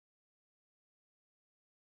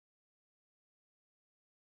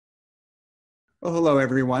Well, hello,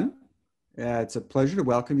 everyone. It's a pleasure to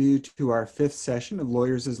welcome you to our fifth session of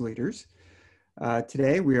Lawyers as Leaders.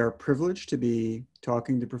 Today, we are privileged to be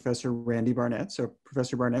talking to Professor Randy Barnett. So,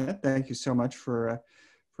 Professor Barnett, thank you so much for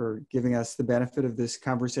giving us the benefit of this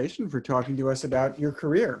conversation, for talking to us about your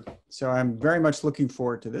career. So I'm very much looking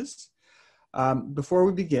forward to this. Before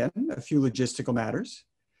we begin, a few logistical matters.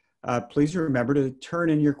 Please remember to turn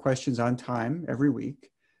in your questions on time every week.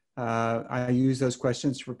 I use those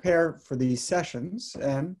questions to prepare for these sessions,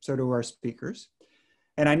 and so do our speakers.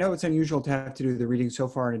 And I know it's unusual to have to do the reading so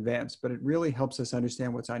far in advance, but it really helps us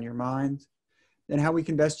understand what's on your mind and how we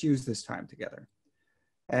can best use this time together.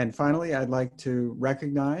 And finally, I'd like to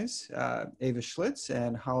recognize Ava Schlitz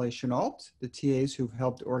and Holly Chenault, the TAs who've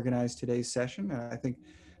helped organize today's session. I think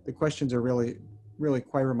the questions are really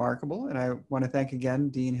quite remarkable. And I want to thank again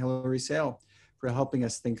Dean Hilary Sale for helping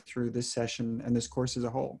us think through this session and this course as a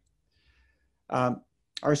whole.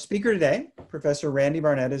 Our speaker today, Professor Randy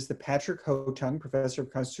Barnett, is the Patrick Hotung Professor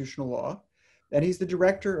of Constitutional Law, and he's the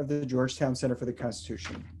director of the Georgetown Center for the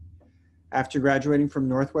Constitution. After graduating from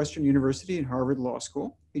Northwestern University and Harvard Law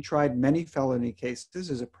School, he tried many felony cases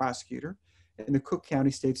as a prosecutor in the Cook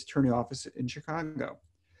County State's Attorney Office in Chicago.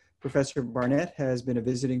 Professor Barnett has been a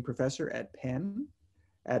visiting professor at Penn,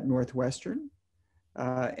 at Northwestern,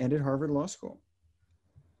 and at Harvard Law School.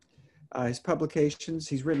 His publications,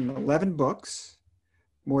 he's written 11 books,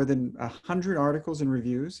 more than 100 articles and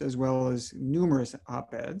reviews, as well as numerous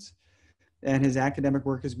op-eds. And his academic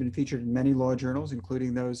work has been featured in many law journals,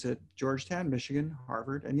 including those at Georgetown, Michigan,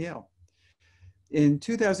 Harvard, and Yale. In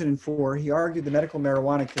 2004, he argued the medical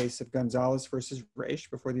marijuana case of Gonzales versus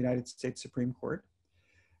Raich before the United States Supreme Court.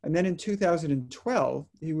 And then in 2012,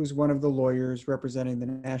 he was one of the lawyers representing the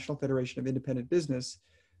National Federation of Independent Business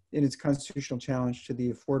in its constitutional challenge to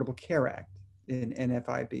the Affordable Care Act in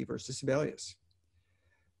NFIB versus Sibelius.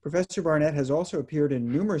 Professor Barnett has also appeared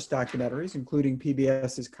in numerous documentaries, including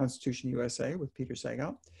PBS's Constitution USA with Peter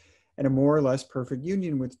Sagal, and A More or Less Perfect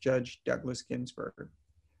Union with Judge Douglas Ginsburg.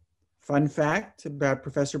 Fun fact about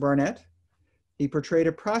Professor Barnett, he portrayed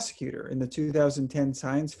a prosecutor in the 2010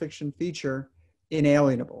 science fiction feature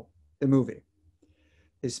Inalienable, the movie.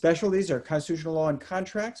 His specialties are constitutional law and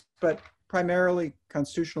contracts, but primarily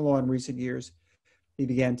constitutional law in recent years. He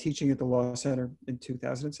began teaching at the Law Center in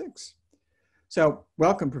 2006. So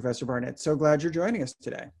welcome, Professor Barnett. So glad you're joining us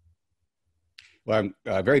today. Well,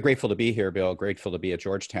 I'm very grateful to be here, Bill, grateful to be at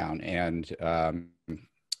Georgetown, and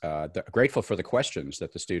grateful for the questions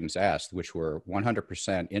that the students asked, which were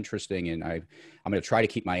 100% interesting. And I'm going to try to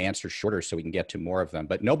keep my answers shorter so we can get to more of them.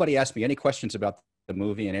 But nobody asked me any questions about the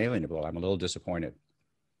movie Inalienable. I'm a little disappointed.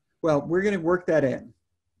 Well, we're going to work that in,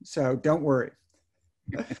 so don't worry.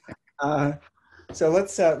 So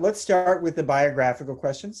let's start with the biographical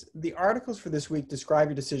questions. The articles for this week describe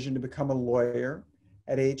your decision to become a lawyer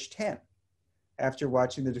at age 10 after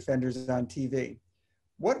watching The Defenders on TV.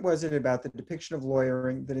 What was it about the depiction of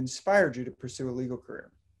lawyering that inspired you to pursue a legal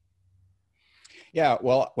career? Yeah,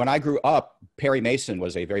 well, when I grew up, Perry Mason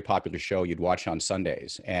was a very popular show you'd watch on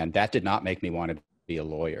Sundays, and that did not make me want to be a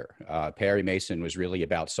lawyer. Perry Mason was really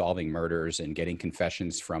about solving murders and getting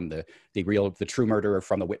confessions from the true murderer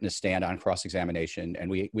from the witness stand on cross-examination, and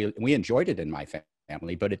we enjoyed it in my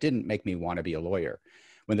family, but it didn't make me want to be a lawyer.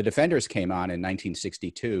 When The Defenders came on in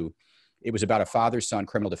 1962, it was about a father-son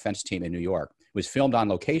criminal defense team in New York. It was filmed on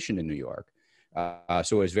location in New York,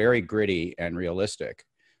 so it was very gritty and realistic.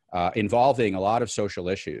 Involving a lot of social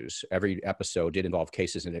issues. Every episode did involve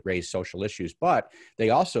cases and it raised social issues, but they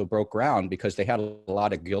also broke ground because they had a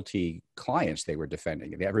lot of guilty clients they were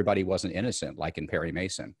defending. Everybody wasn't innocent, like in Perry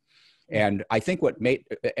Mason. And I think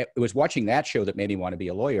it was watching that show that made me want to be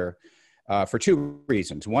a lawyer for two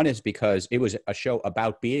reasons. One is because it was a show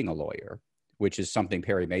about being a lawyer, which is something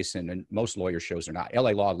Perry Mason and most lawyer shows are not.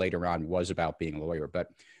 LA Law later on was about being a lawyer, but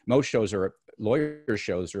most lawyer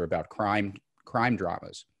shows are about crime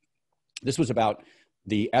dramas. This was about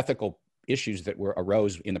the ethical issues that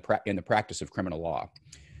arose in the practice of criminal law.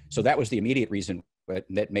 So that was the immediate reason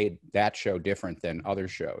that made that show different than other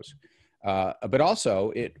shows. But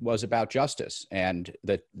also it was about justice, and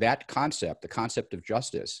that concept, the concept of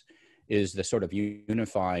justice, is the sort of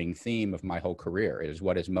unifying theme of my whole career. It is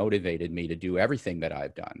what has motivated me to do everything that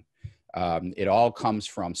I've done. It all comes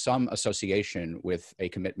from some association with a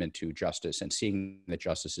commitment to justice and seeing that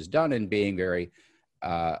justice is done and being very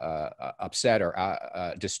upset or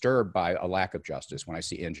disturbed by a lack of justice when I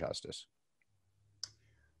see injustice.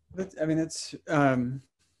 It's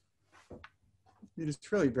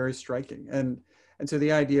really very striking. And so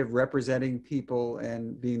the idea of representing people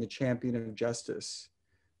and being the champion of justice,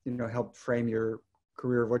 helped frame your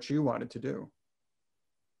career of what you wanted to do.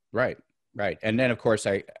 Right. Right. And then, of course,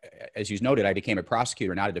 as you noted, I became a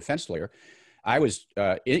prosecutor, not a defense lawyer. I was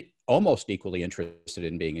almost equally interested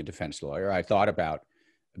in being a defense lawyer. I thought about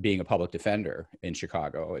being a public defender in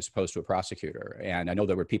Chicago as opposed to a prosecutor. And I know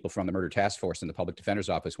there were people from the murder task force in the public defender's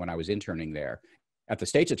office when I was interning there at the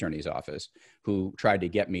state's attorney's office who tried to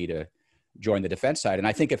get me to join the defense side. And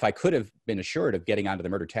I think if I could have been assured of getting onto the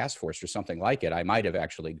murder task force or something like it, I might have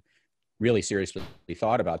actually really seriously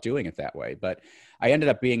thought about doing it that way. But I ended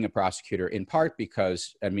up being a prosecutor in part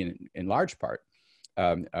because, in large part,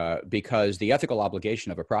 because the ethical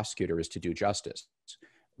obligation of a prosecutor is to do justice,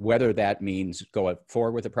 whether that means going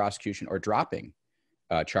forward with the prosecution or dropping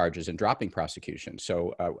charges and dropping prosecution.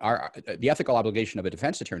 So the ethical obligation of a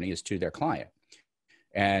defense attorney is to their client.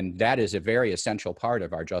 And that is a very essential part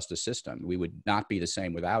of our justice system. We would not be the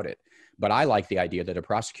same without it. But I like the idea that a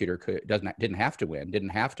prosecutor didn't have to win, didn't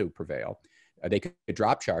have to prevail. They could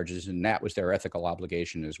drop charges, and that was their ethical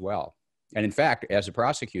obligation as well. And in fact, as a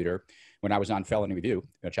prosecutor, when I was on felony review,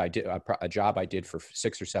 which I did, a job I did for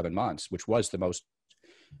 6 or 7 months, which was the most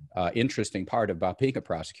interesting part about being a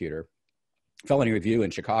prosecutor, felony review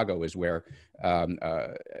in Chicago is where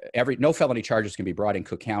no felony charges can be brought in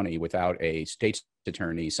Cook County without a state's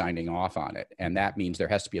attorney signing off on it. And that means there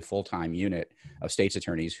has to be a full-time unit of state's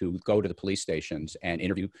attorneys who go to the police stations and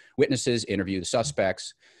interview witnesses, interview the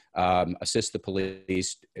suspects, assist the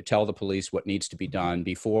police, tell the police what needs to be done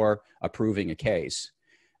before approving a case.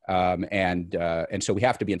 And so we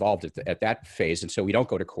have to be involved at that phase. And so we don't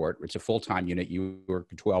go to court. It's a full-time unit. You work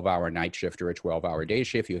a 12-hour night shift or a 12-hour day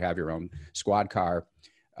shift. You have your own squad car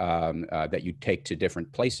that you take to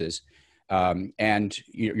different places. And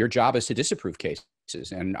your job is to disapprove cases.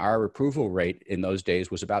 And our approval rate in those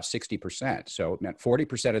days was about 60%. So it meant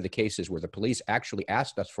 40% of the cases where the police actually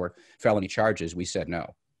asked us for felony charges, we said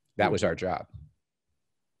no. That was our job.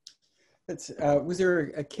 Was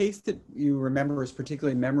there a case that you remember as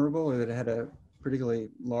particularly memorable or that had a particularly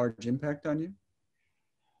large impact on you?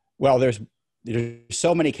 Well, there's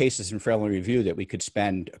so many cases in felony review that we could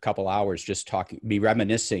spend a couple hours just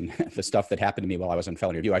reminiscing the stuff that happened to me while I was on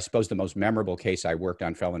felony review. I suppose the most memorable case I worked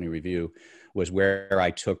on felony review was where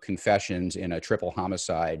I took confessions in a triple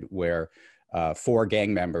homicide where 4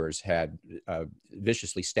 gang members had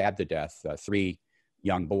viciously stabbed to death 3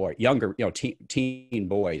 teen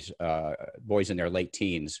boys, boys in their late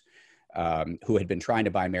teens, who had been trying to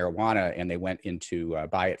buy marijuana, and they went into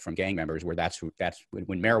buy it from gang members, where that's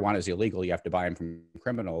when marijuana is illegal, you have to buy them from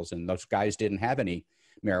criminals, and those guys didn't have any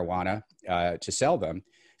marijuana to sell them,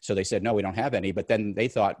 so they said no, we don't have any. But then they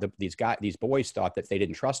thought these boys thought that they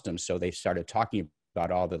didn't trust them, so they started talking about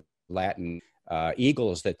all the Latin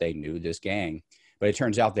eagles that they knew, this gang. But it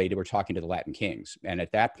turns out they were talking to the Latin kings. And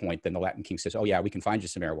at that point, then the Latin king says, oh yeah, we can find you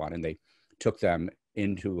some marijuana. And they took them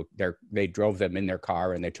they drove them in their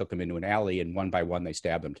car, and they took them into an alley, and one by one, they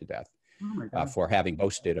stabbed them to death for having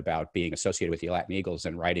boasted about being associated with the Latin eagles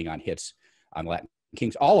and writing on hits on Latin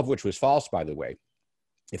kings, all of which was false, by the way.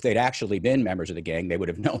 If they'd actually been members of the gang, they would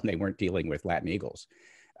have known they weren't dealing with Latin eagles.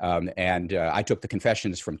 I took the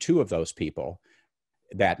confessions from 2 of those people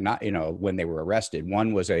that when they were arrested.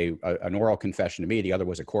 One was an oral confession to me. The other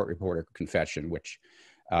was a court reporter confession, which,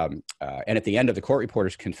 and at the end of the court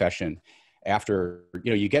reporter's confession, after,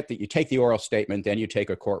 you take the oral statement, then you take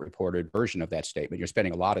a court reported version of that statement. You're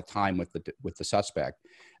spending a lot of time with the suspect.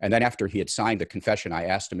 And then after he had signed the confession, I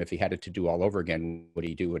asked him if he had it to do all over again, would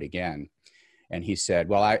he do it again? And he said,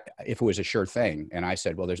 well, if it was a sure thing. And I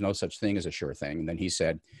said, well, there's no such thing as a sure thing. And then he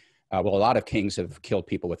said, well, a lot of kings have killed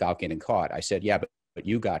people without getting caught. I said, yeah, but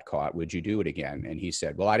you got caught. Would you do it again? And he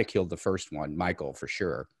said, well, I'd have killed the first one, Michael, for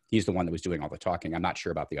sure. He's the one that was doing all the talking. I'm not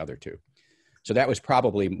sure about the other 2. So that was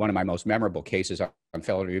probably one of my most memorable cases on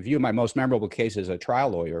felony review. My most memorable case as a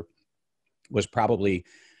trial lawyer was probably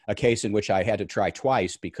a case in which I had to try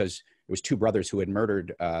twice because it was 2 brothers who had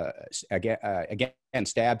murdered, again,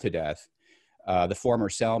 stabbed to death, the former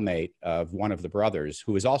cellmate of one of the brothers,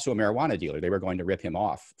 who was also a marijuana dealer. They were going to rip him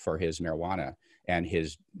off for his marijuana and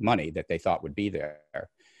his money that they thought would be there.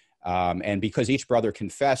 And because each brother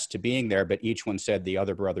confessed to being there, but each one said the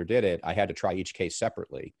other brother did it, I had to try each case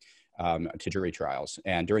separately to jury trials.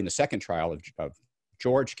 And during the second trial of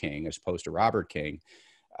George King, as opposed to Robert King,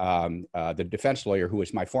 the defense lawyer, who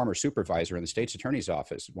was my former supervisor in the state's attorney's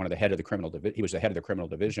office, he was the head of the criminal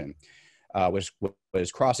division, was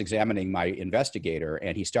cross-examining my investigator,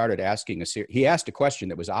 and he started he asked a question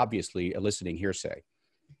that was obviously eliciting hearsay.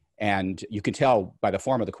 And you can tell by the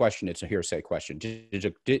form of the question, it's a hearsay question.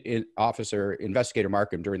 Did investigator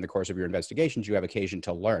Markham, during the course of your investigations, you have occasion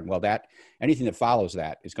to learn? Well, anything that follows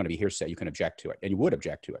that is going to be hearsay. You can object to it, and you would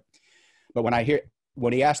object to it. But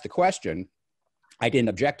when he asked the question, I didn't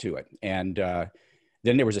object to it. And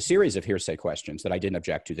then there was a series of hearsay questions that I didn't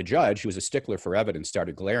object to. The judge, who was a stickler for evidence,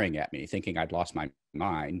 started glaring at me, thinking I'd lost my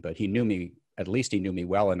mind, but he knew me, at least he knew me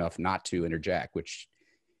well enough not to interject, which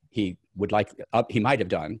he would like, he might have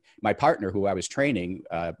done. My partner, who I was training,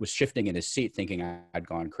 was shifting in his seat, thinking I'd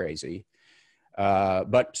gone crazy.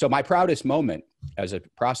 But so my proudest moment as a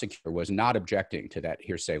prosecutor was not objecting to that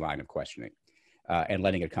hearsay line of questioning and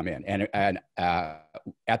letting it come in. And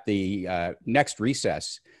at the next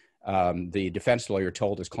recess, the defense lawyer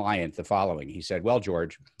told his client the following. He said, "Well,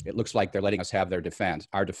 George, it looks like they're letting us have their defense,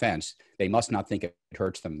 our defense. They must not think it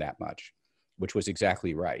hurts them that much," which was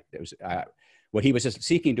exactly right. It was, what he was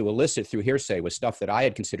seeking to elicit through hearsay was stuff that I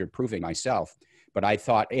had considered proving myself. But I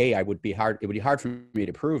thought, A, it would be hard for me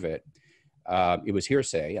to prove it. It was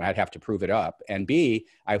hearsay and I'd have to prove it up. And B,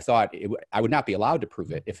 I thought I would not be allowed to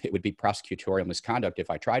prove it if it would be prosecutorial misconduct if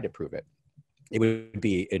I tried to prove it. It would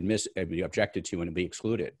be objected to and it'd be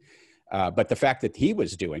excluded. But the fact that he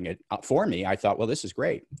was doing it for me, I thought, well, this is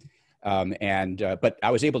great. But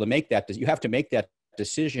I was able to make that. You have to make that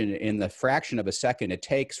decision in the fraction of a second it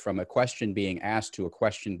takes from a question being asked to a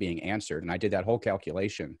question being answered. And I did that whole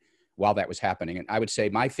calculation while that was happening. And I would say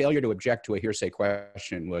my failure to object to a hearsay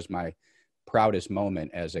question was my proudest moment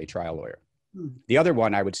as a trial lawyer. The other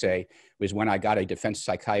one I would say was when I got a defense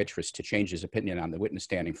psychiatrist to change his opinion on the witness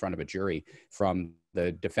stand in front of a jury from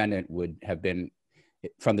the defendant would have been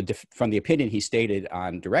from the opinion he stated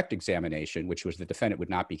on direct examination, which was the defendant would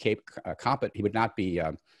not be competent. He would not be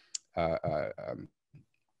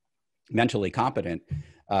mentally competent.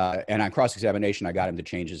 And on cross-examination, I got him to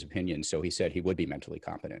change his opinion. So he said he would be mentally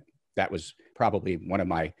competent. That was probably one of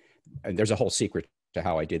my, and there's a whole secret to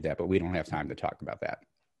how I did that, but we don't have time to talk about that.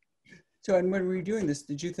 So, and when we were doing this,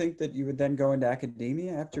 did you think that you would then go into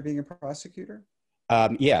academia after being a prosecutor?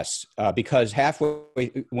 Yes, because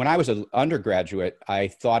halfway, when I was an undergraduate, I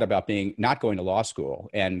thought about not going to law school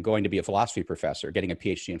and going to be a philosophy professor, getting a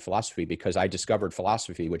PhD in philosophy, because I discovered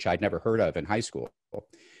philosophy, which I'd never heard of in high school.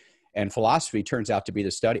 And philosophy turns out to be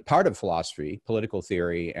part of philosophy, political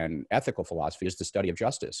theory and ethical philosophy is the study of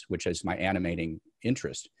justice, which is my animating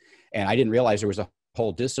interest. And I didn't realize there was a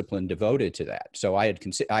whole discipline devoted to that. So I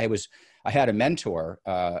had a mentor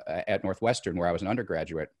at Northwestern where I was an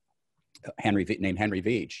undergraduate, named Henry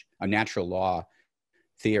Veach, a natural law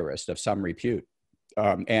theorist of some repute.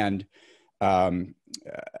 I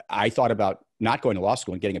thought about not going to law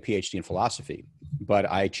school and getting a PhD in philosophy, but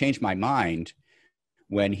I changed my mind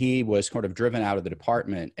when he was sort of driven out of the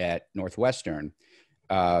department at Northwestern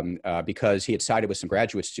because he had sided with some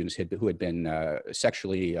graduate students who had been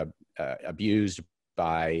sexually abused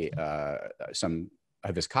by some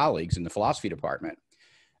of his colleagues in the philosophy department.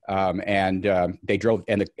 They drove,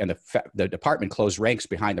 and the department closed ranks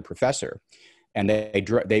behind the professor. And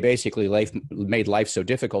they basically made life so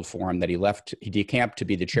difficult for him that he decamped to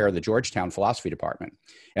be the chair of the Georgetown philosophy department.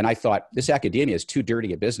 And I thought, this academia is too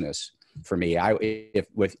dirty a business for me.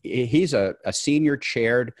 He's a senior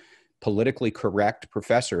chaired, politically correct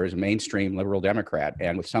professor, is a mainstream liberal Democrat.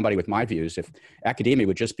 And with somebody with my views, if academia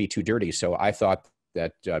would just be too dirty. So I thought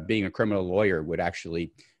that being a criminal lawyer would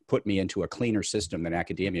actually put me into a cleaner system than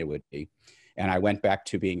academia would be. And I went back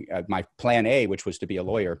to being my plan A, which was to be a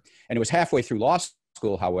lawyer. And it was halfway through law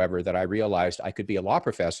school, however, that I realized I could be a law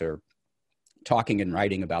professor talking and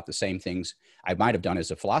writing about the same things I might have done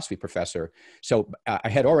as a philosophy professor. So I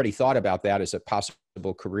had already thought about that as a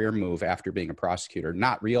possible career move after being a prosecutor,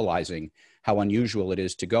 not realizing how unusual it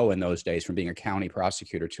is to go in those days from being a county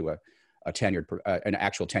prosecutor to an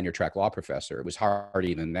actual tenure track law professor. It was hard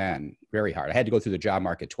even then, very hard. I had to go through the job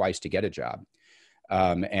market twice to get a job.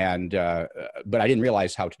 But I didn't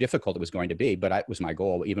realize how difficult it was going to be, but it was my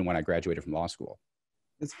goal even when I graduated from law school.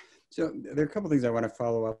 So there are a couple of things I want to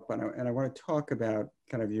follow up on, and I want to talk about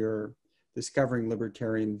kind of your discovering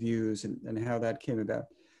libertarian views and how that came about.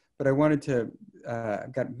 But I wanted to,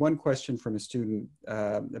 got one question from a student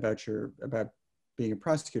about being a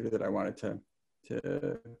prosecutor that I wanted to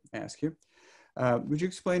ask you. Would you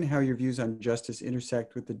explain how your views on justice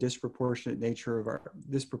intersect with the disproportionate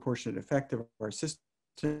effect of our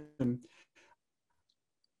system,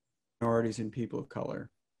 minorities and people of color?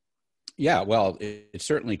 Yeah, well, it's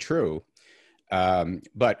certainly true.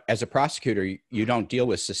 But as a prosecutor, you don't deal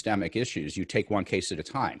with systemic issues. You take one case at a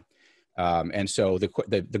time. And so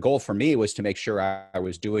the goal for me was to make sure I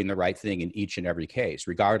was doing the right thing in each and every case,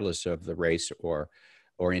 regardless of the race or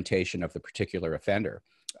orientation of the particular offender,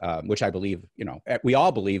 which I believe, we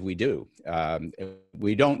all believe we do.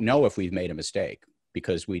 We don't know if we've made a mistake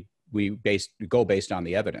because we go based on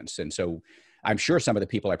the evidence. And so I'm sure some of the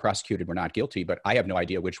people I prosecuted were not guilty, but I have no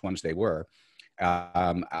idea which ones they were.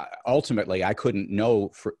 Ultimately, I couldn't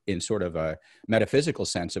know in sort of a metaphysical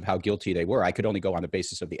sense of how guilty they were. I could only go on the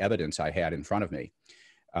basis of the evidence I had in front of me.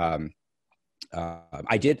 I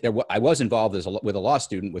was involved with a law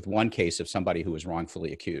student with one case of somebody who was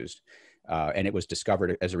wrongfully accused. And it was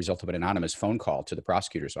discovered as a result of an anonymous phone call to the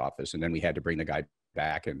prosecutor's office. And then we had to bring the guy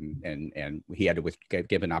back and he had to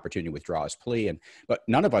give an opportunity to withdraw his plea. But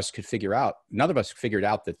none of us figured out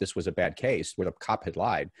that this was a bad case where the cop had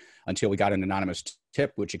lied until we got an anonymous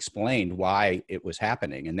tip, which explained why it was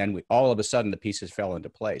happening. And then all of a sudden the pieces fell into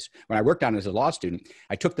place. When I worked on it as a law student,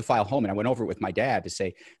 I took the file home and I went over it with my dad to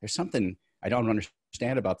say, there's something I don't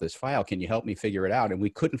understand about this file. Can you help me figure it out? And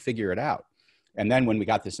we couldn't figure it out. And then when we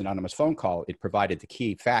got this anonymous phone call, it provided the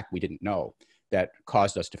key fact we didn't know that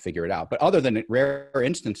caused us to figure it out. But other than rare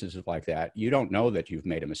instances like that, you don't know that you've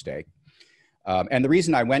made a mistake. And the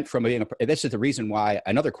reason I went from this is the reason why,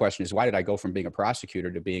 another question is, why did I go from being a prosecutor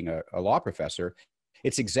to being a law professor?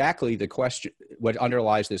 It's exactly the question, what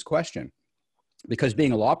underlies this question. Because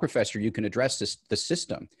being a law professor, you can address the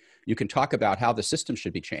system. You can talk about how the system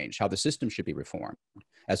should be changed, how the system should be reformed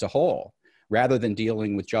as a whole, rather than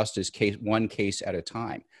dealing with justice one case at a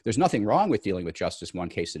time. There's nothing wrong with dealing with justice one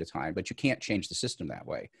case at a time, but you can't change the system that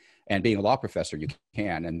way. And being a law professor, you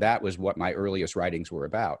can. And that was what my earliest writings were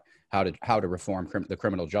about, how to reform the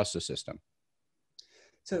criminal justice system.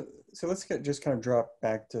 So let's just kind of drop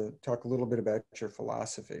back to talk a little bit about your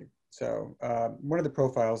philosophy. So one of the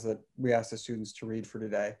profiles that we asked the students to read for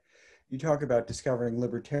today, you talk about discovering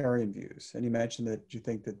libertarian views. And you mentioned that you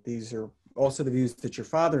think that these are also the views that your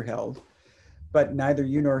father held, but neither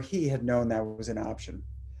you nor he had known that was an option.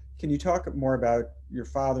 Can you talk more about your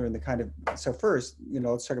father and the kind of, so first,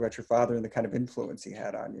 let's talk about your father and the kind of influence he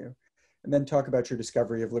had on you, and then talk about your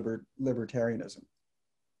discovery of libertarianism.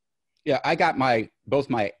 Yeah, I got both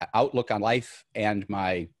my outlook on life and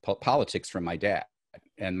my politics from my dad.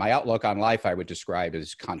 And my outlook on life I would describe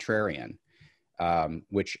as contrarian,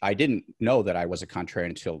 which I didn't know that I was a contrarian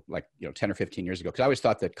until 10 or 15 years ago, because I always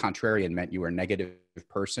thought that contrarian meant you were a negative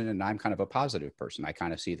person, and I'm kind of a positive person. I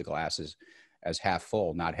kind of see the glasses as half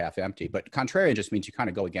full, not half empty. But contrarian just means you kind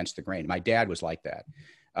of go against the grain. My dad was like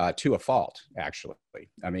that, to a fault, actually.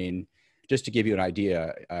 I mean, just to give you an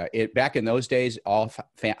idea, back in those days, all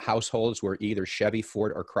households were either Chevy,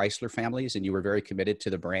 Ford, or Chrysler families, and you were very committed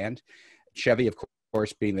to the brand. Chevy, of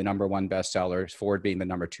course, being the #1 bestseller, Ford being the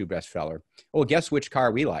 #2 bestseller. Well, guess which car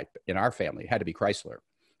we liked in our family? It had to be Chrysler,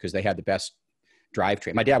 because they had the best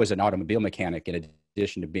drivetrain. My dad was an automobile mechanic in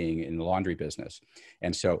addition to being in the laundry business.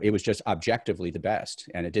 And so it was just objectively the best.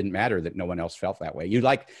 And it didn't matter that no one else felt that way. You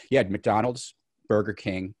had McDonald's, Burger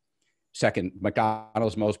King, second,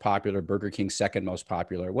 McDonald's most popular, Burger King second most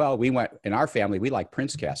popular. Well, in our family, we like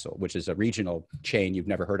Prince Castle, which is a regional chain you've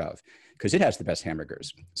never heard of, because it has the best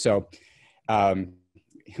hamburgers. So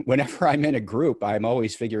whenever I'm in a group, I'm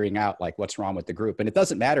always figuring out what's wrong with the group. And it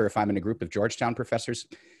doesn't matter if I'm in a group of Georgetown professors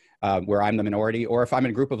where I'm the minority, or if I'm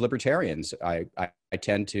in a group of libertarians. I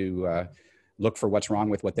tend to look for what's wrong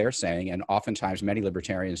with what they're saying. And oftentimes many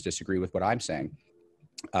libertarians disagree with what I'm saying.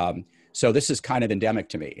 So this is kind of endemic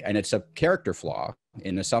to me, and it's a character flaw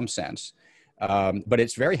in some sense. But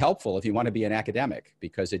it's very helpful if you want to be an academic,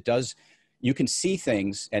 because you can see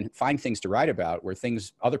things and find things to write about where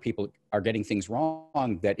other people are getting things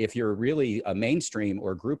wrong, that if you're really a mainstream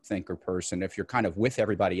or group thinker person, if you're kind of with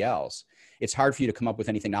everybody else, it's hard for you to come up with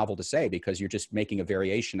anything novel to say, because you're just making a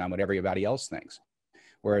variation on what everybody else thinks.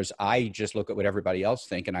 Whereas I just look at what everybody else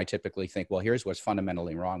think, and I typically think, well, here's what's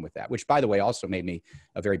fundamentally wrong with that, which, by the way, also made me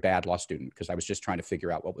a very bad law student, because I was just trying to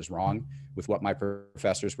figure out what was wrong with what my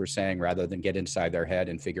professors were saying, rather than get inside their head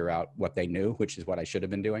and figure out what they knew, which is what I should have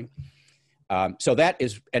been doing. So that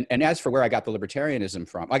is, and as for where I got the libertarianism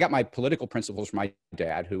from, I got my political principles from my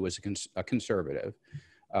dad, who was a conservative.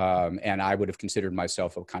 And I would have considered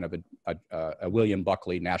myself a kind of a William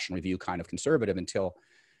Buckley National Review kind of conservative until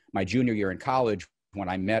my junior year in college, when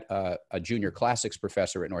I met a junior classics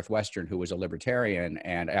professor at Northwestern who was a libertarian.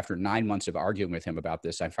 And after 9 months of arguing with him about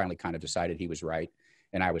this, I finally kind of decided he was right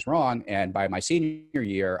and I was wrong. And by my senior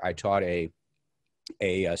year, I taught a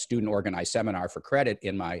student organized seminar for credit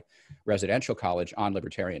in my residential college on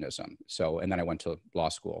libertarianism. And then I went to law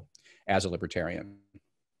school as a libertarian.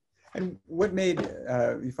 And what made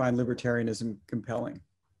you find libertarianism compelling?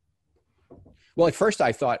 Well, at first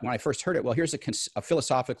I thought, when I first heard it, well, here's a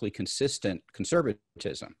philosophically consistent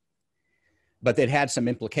conservatism, but that had some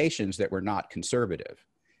implications that were not conservative.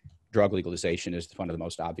 Drug legalization is one of the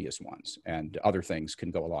most obvious ones, and other things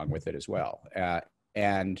can go along with it as well.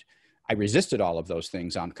 And I resisted all of those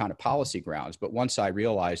things on kind of policy grounds. But once I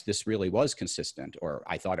realized this really was consistent, or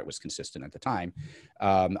I thought it was consistent at the time,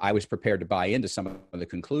 I was prepared to buy into some of the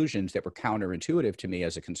conclusions that were counterintuitive to me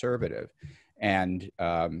as a conservative. And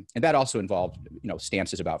that also involved,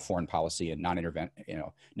 stances about foreign policy and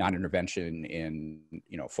non-intervention in,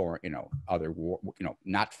 foreign, other war,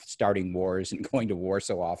 not starting wars and going to war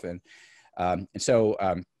so often.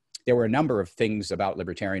 There were a number of things about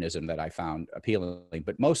libertarianism that I found appealing,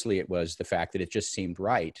 but mostly it was the fact that it just seemed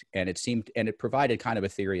right. And it provided kind of a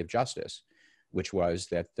theory of justice, which was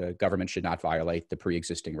that the government should not violate the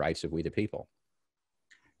pre-existing rights of we the people.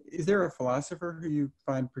 Is there a philosopher who you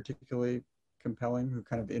find particularly compelling, who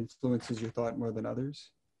kind of influences your thought more than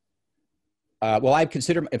others? Well, I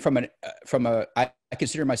consider I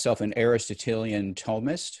consider myself an Aristotelian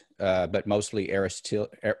Thomist, but mostly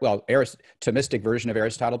Thomistic version of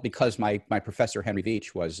Aristotle, because my professor Henry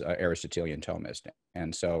Veach was Aristotelian Thomist,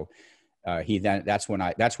 and so that's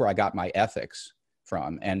where I got my ethics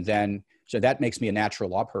from, and then so that makes me a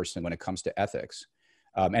natural law person when it comes to ethics,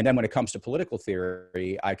 and then when it comes to political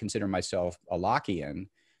theory, I consider myself a Lockean,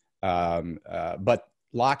 but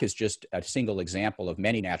Locke is just a single example of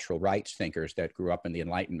many natural rights thinkers that grew up in the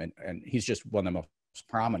Enlightenment, and he's just one of the most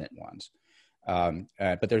prominent ones.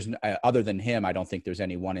 But there's other than him, I don't think there's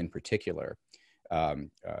any one in particular.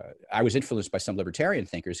 I was influenced by some libertarian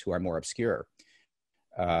thinkers who are more obscure,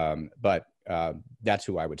 but that's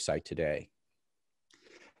who I would cite today.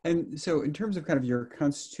 And so, in terms of kind of your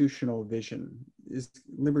constitutional vision, is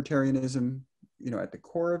libertarianism, at the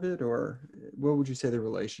core of it, or what would you say the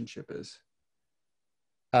relationship is?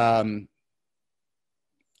 Well,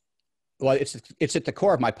 it's at the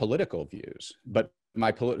core of my political views, but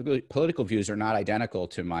my political views are not identical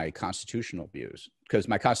to my constitutional views, because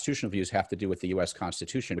my constitutional views have to do with the U.S.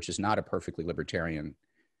 Constitution, which is not a perfectly libertarian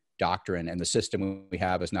doctrine, and the system we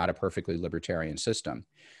have is not a perfectly libertarian system.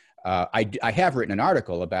 I have written an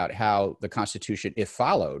article about how the Constitution, if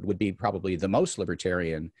followed, would be probably the most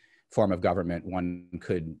libertarian form of government one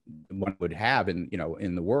would have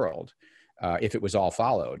in the world. If it was all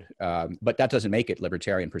followed, but that doesn't make it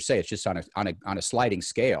libertarian per se. It's just on a sliding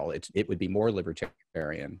scale. It would be more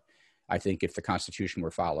libertarian, I think, if the Constitution were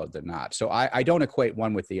followed than not. So I don't equate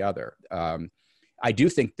one with the other. I do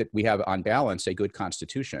think that we have, on balance, a good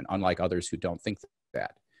Constitution, unlike others who don't think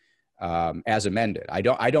that. As amended, I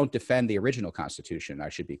don't defend the original Constitution. I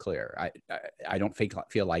should be clear. I don't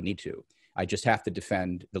feel I need to. I just have to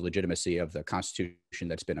defend the legitimacy of the Constitution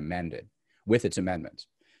that's been amended with its amendments.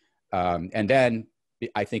 And then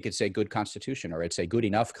I think it's a good Constitution, or it's a good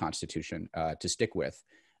enough Constitution to stick with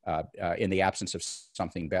in the absence of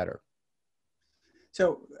something better.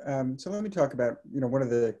 So let me talk about, one of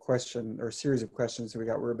the series of questions that we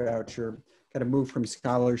got were about your kind of move from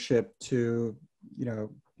scholarship to,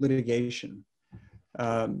 litigation.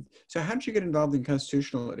 So how did you get involved in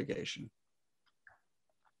constitutional litigation?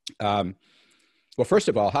 Well, first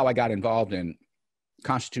of all, how I got involved in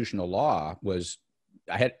constitutional law was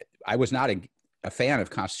I was not a fan of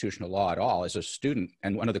constitutional law at all as a student.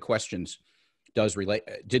 And one of the questions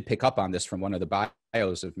did pick up on this from one of the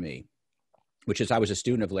bios of me, which is I was a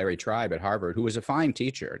student of Larry Tribe at Harvard, who was a fine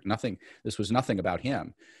teacher. This was nothing about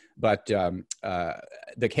him. But the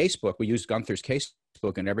casebook, we used Gunther's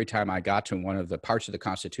casebook, and every time I got to one of the parts of the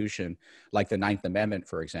Constitution, like the Ninth Amendment,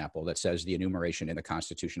 for example, that says the enumeration in the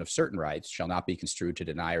Constitution of certain rights shall not be construed to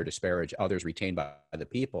deny or disparage others retained by the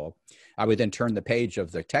people, I would then turn the page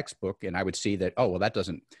of the textbook and I would see that,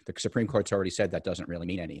 the Supreme Court's already said that doesn't really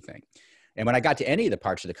mean anything. And when I got to any of the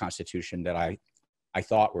parts of the Constitution that I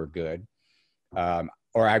thought were good,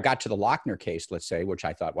 or I got to the Lochner case, let's say, which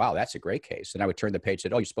I thought, wow, that's a great case. And I would turn the page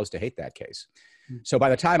and say, oh, you're supposed to hate that case. Mm-hmm. So by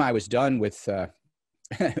the time I was done with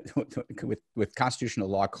with constitutional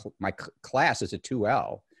law, my class is a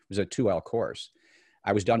 2L. It was a 2L course.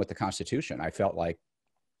 I was done with the Constitution. I felt like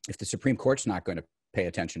if the Supreme Court's not going to pay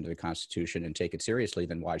attention to the Constitution and take it seriously,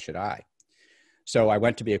 then why should I? So I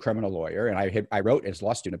went to be a criminal lawyer, and I wrote as a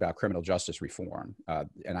law student about criminal justice reform.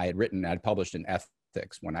 And I'd published in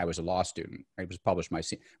Ethics when I was a law student. I was published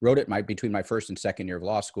wrote it between my first and second year of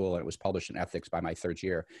law school, and it was published in Ethics by my third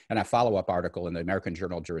year. And a follow-up article in the American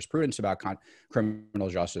Journal of Jurisprudence about criminal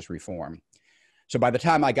justice reform. So by the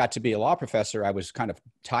time I got to be a law professor, I was kind of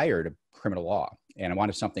tired of criminal law, and I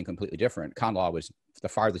wanted something completely different. Con law was the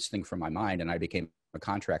farthest thing from my mind, and I became a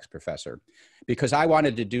contracts professor because I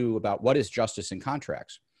wanted to do about what is justice in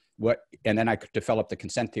contracts. And then I developed the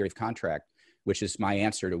consent theory of contract, which is my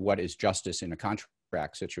answer to what is justice in a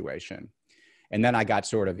contract situation. And then I got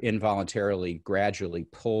sort of involuntarily, gradually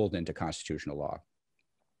pulled into constitutional law.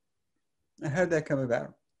 How did that come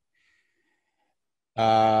about?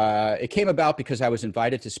 It came about because I was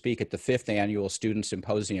invited to speak at the 5th annual Student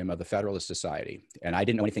Symposium of the Federalist Society. And I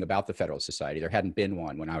didn't know anything about the Federalist Society. There hadn't been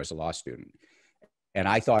one when I was a law student. And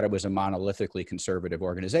I thought it was a monolithically conservative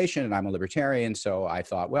organization, and I'm a libertarian. So I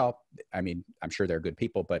thought, well, I mean, I'm sure they're good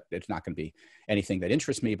people, but it's not going to be anything that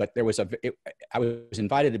interests me. But I was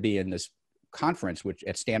invited to be in this conference, which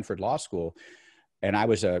at Stanford Law School. And I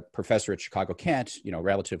was a professor at Chicago Kent, you know,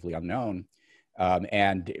 relatively unknown.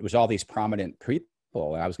 And it was all these prominent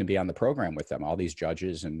people. And I was going to be on the program with them, all these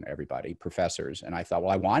judges and everybody, professors. And I thought,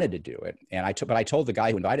 well, I wanted to do it. And but I told the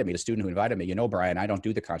guy who invited me, the student who invited me, you know, Brian, I don't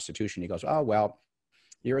do the Constitution. He goes, oh, well,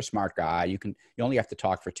 you're a smart guy. You only have to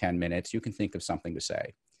talk for 10 minutes. You can think of something to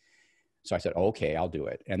say. So I said, okay, I'll do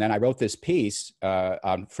it. And then I wrote this piece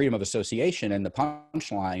on freedom of association. And the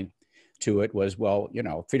punchline to it was, well, you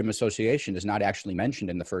know, freedom of association is not actually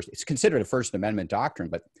mentioned in the first, it's considered a First Amendment doctrine,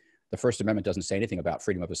 but the First Amendment doesn't say anything about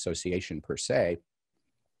freedom of association per se.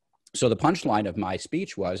 So the punchline of my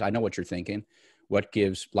speech was, I know what you're thinking. What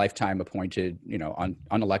gives lifetime appointed, you know,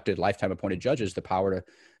 unelected lifetime appointed judges the power to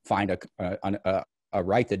find a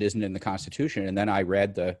right that isn't in the Constitution? And then I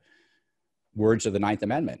read the words of the Ninth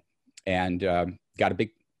Amendment and got a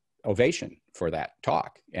big ovation for that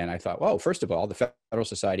talk. And I thought, well, first of all, the Federal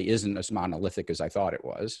Society isn't as monolithic as I thought it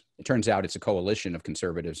was. It turns out it's a coalition of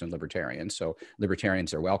conservatives and libertarians. So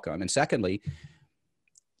libertarians are welcome. And secondly,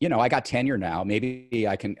 you know, I got tenure now. Maybe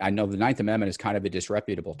I know the Ninth Amendment is kind of a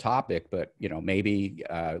disreputable topic, but, you know, maybe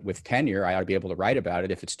with tenure, I ought to be able to write about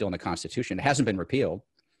it if it's still in the Constitution. It hasn't been repealed.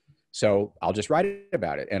 So I'll just write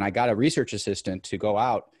about it. And I got a research assistant to go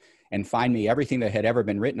out and find me everything that had ever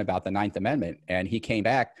been written about the Ninth Amendment. And he came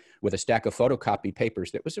back with a stack of photocopied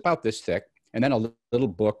papers that was about this thick, and then a little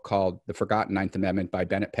book called The Forgotten Ninth Amendment by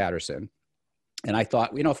Bennett Patterson. And I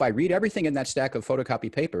thought, you know, if I read everything in that stack of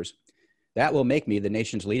photocopied papers, that will make me the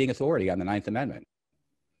nation's leading authority on the Ninth Amendment.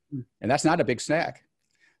 And that's not a big snack.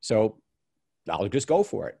 So I'll just go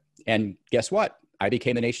for it. And guess what? I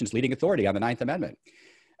became the nation's leading authority on the Ninth Amendment.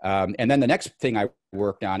 And then the next thing I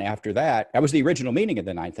worked on after that was the original meaning of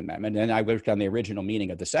the Ninth Amendment. And I worked on the original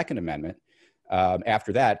meaning of the Second Amendment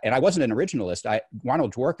after that. And I wasn't an originalist.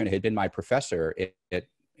 Ronald Dworkin had been my professor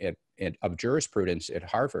of jurisprudence at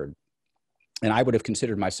Harvard. And I would have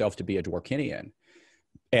considered myself to be a Dworkinian.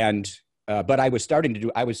 But I was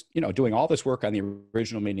doing all this work on the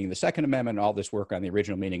original meaning of the Second Amendment, all this work on the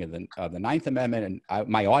original meaning of the Ninth Amendment. And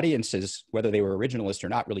my audiences, whether they were originalists or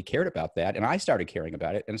not, really cared about that. And I started caring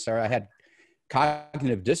about it. And so I had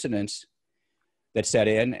cognitive dissonance that set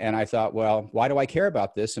in. And I thought, well, why do I care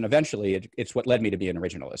about this? And eventually it's what led me to be an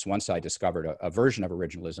originalist. Once I discovered a version of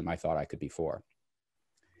originalism I thought I could be for.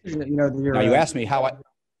 You know, now you asked me how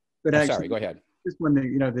sorry, go ahead. Just one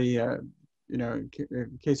thing,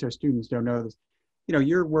 in case our students don't know this, you know,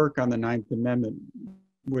 your work on the Ninth Amendment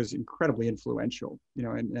was incredibly influential, you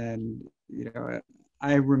know, and you know,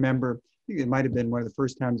 I remember, I think it might have been one of the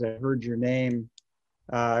first times I heard your name.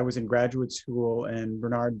 I was in graduate school, and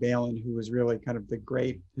Bernard Balin, who was really kind of the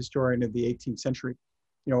great historian of the 18th century,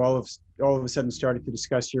 you know, all of a sudden started to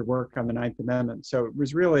discuss your work on the Ninth Amendment. So it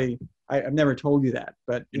was really, I've never told you that,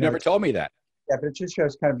 but you never told me that. Yeah, but it just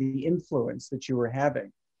shows kind of the influence that you were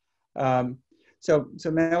having. So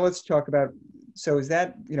now let's talk about, so is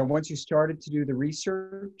that, you know, once you started to do the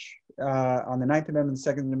research on the Ninth Amendment, the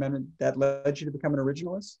Second Amendment, that led you to become an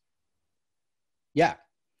originalist? Yeah,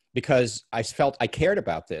 because I felt I cared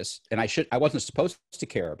about this, and I wasn't supposed to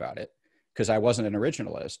care about it because I wasn't an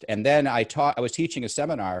originalist. And then I was teaching a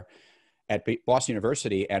seminar at Boston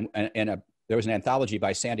University, and there was an anthology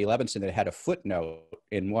by Sandy Levinson that had a footnote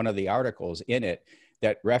in one of the articles in it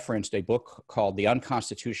that referenced a book called The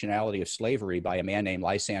Unconstitutionality of Slavery by a man named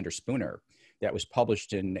Lysander Spooner that was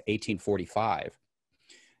published in 1845.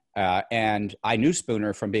 And I knew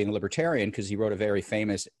Spooner from being a libertarian because he wrote a very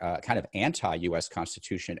famous kind of anti-U.S.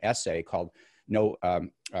 Constitution essay called No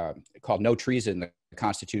Treason, the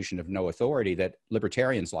Constitution of No Authority, that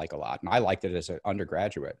libertarians like a lot. And I liked it as an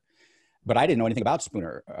undergraduate. But I didn't know anything about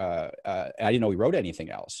Spooner. I didn't know he wrote anything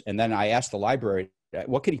else. And then I asked the library,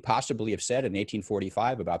 what could he possibly have said in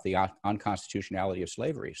 1845 about the unconstitutionality of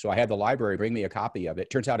slavery? So I had the library bring me a copy of it.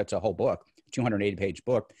 Turns out it's a whole book, 280-page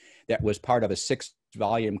book that was part of a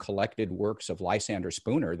 6-volume collected works of Lysander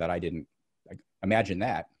Spooner that I didn't imagine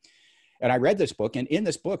that. And I read this book, and in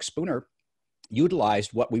this book, Spooner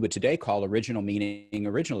utilized what we would today call original meaning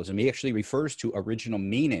originalism. He actually refers to original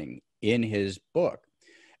meaning in his book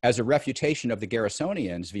as a refutation of the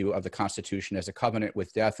Garrisonians' view of the Constitution as a covenant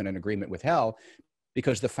with death and an agreement with hell,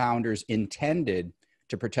 because the founders intended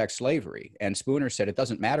to protect slavery. And Spooner said, it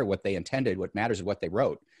doesn't matter what they intended, what matters is what they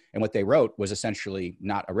wrote. And what they wrote was essentially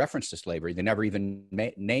not a reference to slavery. They never even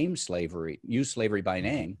named slavery, used slavery by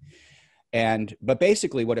name. But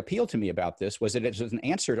basically what appealed to me about this was that it was an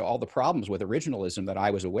answer to all the problems with originalism that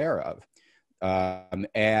I was aware of.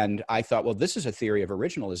 And I thought, well, this is a theory of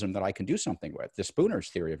originalism that I can do something with, the Spooner's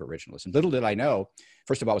theory of originalism. Little did I know,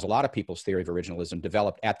 first of all, it was a lot of people's theory of originalism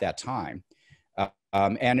developed at that time.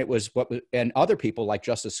 And it was and other people like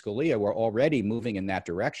Justice Scalia were already moving in that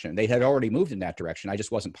direction. They had already moved in that direction. I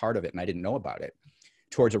just wasn't part of it and I didn't know about it,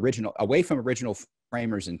 away from original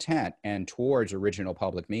framers' intent and towards original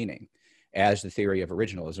public meaning as the theory of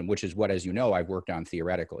originalism, which is what, as you know, I've worked on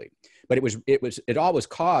theoretically. But it all was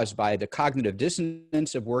caused by the cognitive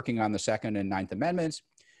dissonance of working on the Second and Ninth Amendments,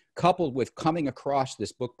 coupled with coming across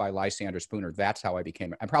this book by Lysander Spooner. That's how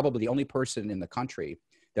I'm probably the only person in the country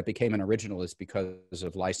that became an originalist because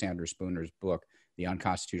of Lysander Spooner's book, The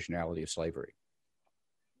Unconstitutionality of Slavery.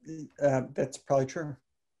 That's probably true.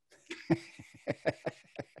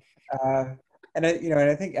 And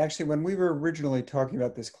I think actually when we were originally talking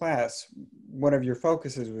about this class, one of your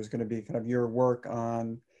focuses was going to be kind of your work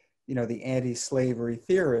on, the anti-slavery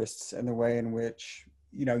theorists and the way in which,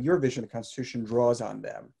 your vision of the Constitution draws on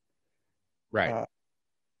them. Right.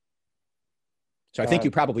 So I think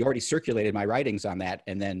you probably already circulated my writings on that,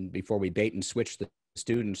 and then before we bait and switch the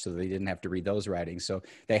students so they didn't have to read those writings. So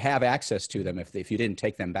they have access to them if you didn't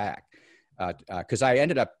take them back. Because I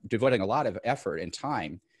ended up devoting a lot of effort and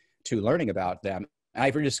time to learning about them. And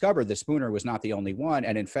I discovered that Spooner was not the only one.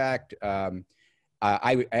 And in fact,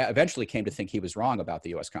 I eventually came to think he was wrong about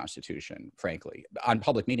the US Constitution, frankly, on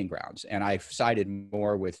public meaning grounds. And I sided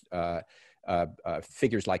more with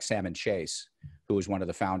figures like Salmon Chase, who was one of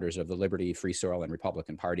the founders of the Liberty, Free Soil, and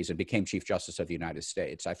Republican parties and became Chief Justice of the United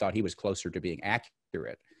States. I thought he was closer to being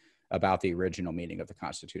accurate about the original meaning of the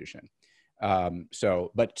Constitution.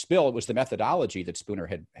 But still, it was the methodology that Spooner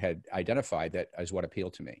had identified that is what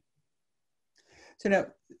appealed to me.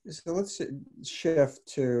 So let's shift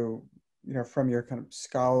to, from your kind of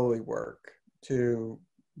scholarly work to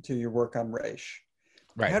your work on Raich.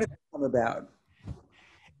 Right. How did it come about?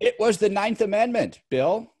 It was the Ninth Amendment,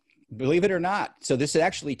 Bill, believe it or not. So this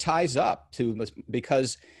actually ties up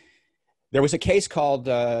because there was a case called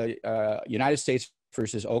United States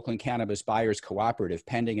versus Oakland Cannabis Buyers Cooperative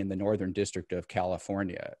pending in the Northern District of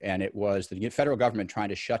California. And it was the federal government trying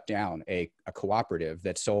to shut down a cooperative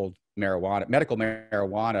that sold medical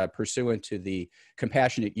marijuana pursuant to the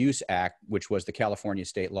Compassionate Use Act, which was the California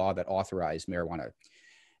state law that authorized marijuana.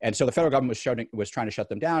 And so the federal government was trying to shut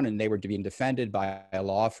them down, and they were being defended by a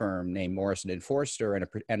law firm named Morrison & Forster,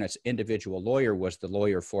 and its individual lawyer was the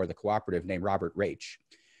lawyer for the cooperative named Robert Raich.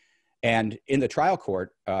 And in the trial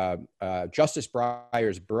court, Justice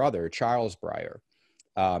Breyer's brother, Charles Breyer,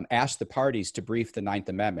 asked the parties to brief the Ninth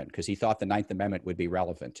Amendment because he thought the Ninth Amendment would be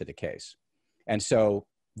relevant to the case. And so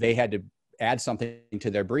they had to add something to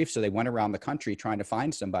their brief. So they went around the country trying to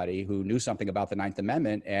find somebody who knew something about the Ninth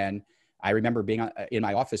Amendment. And I remember being in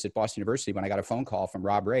my office at Boston University when I got a phone call from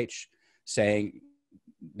Rob Raich saying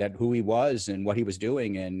that who he was and what he was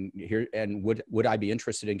doing, and would I be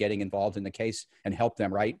interested in getting involved in the case and help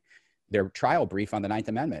them write their trial brief on the Ninth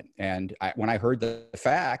Amendment. And when I heard the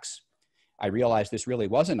facts, I realized this really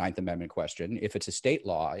was a Ninth Amendment question. If it's a state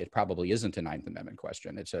law, it probably isn't a Ninth Amendment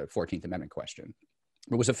question. It's a 14th Amendment question.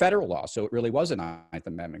 It was a federal law, so it really was a Ninth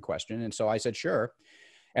Amendment question. And so I said, sure.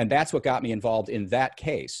 And that's what got me involved in that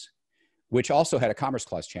case, which also had a Commerce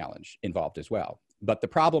Clause challenge involved as well. But the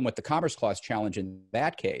problem with the Commerce Clause challenge in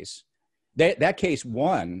that case, that case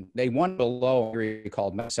won. They won below a theory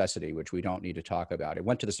called necessity, which we don't need to talk about. It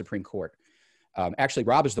went to the Supreme Court. Actually,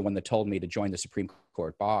 Rob is the one that told me to join the Supreme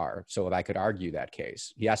Court bar so that I could argue that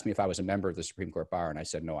case. He asked me if I was a member of the Supreme Court bar, and I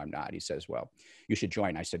said, no, I'm not. He says, well, you should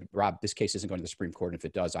join. I said, Rob, this case isn't going to the Supreme Court. And if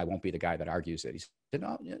it does, I won't be the guy that argues it. He said,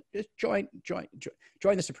 no, just join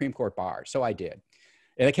the Supreme Court bar. So I did.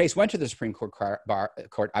 And the case went to the Supreme Court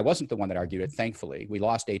court. I wasn't the one that argued it, thankfully. We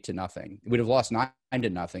lost 8-0. We would have lost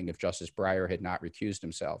 9-0 if Justice Breyer had not recused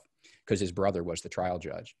himself because his brother was the trial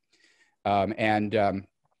judge.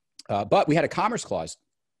 But we had a Commerce Clause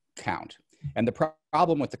count. And the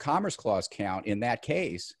problem with the Commerce Clause count in that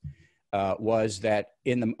case was that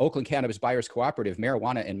in the Oakland Cannabis Buyers Cooperative,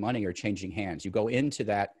 marijuana and money are changing hands. You go into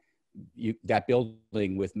that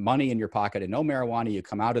building with money in your pocket and no marijuana. You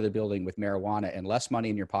come out of the building with marijuana and less money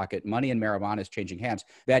in your pocket. Money and marijuana is changing hands.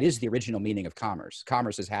 That is the original meaning of commerce.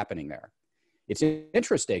 Commerce is happening there. It's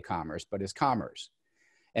intrastate commerce, but it's commerce.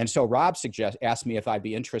 And so Rob asked me if I'd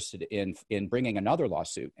be interested in bringing another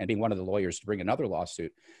lawsuit and being one of the lawyers to bring another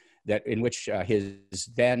lawsuit in which his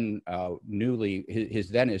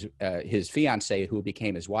fiance, who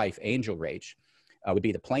became his wife, Angel Raich, would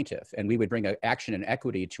be the plaintiff. And we would bring an action in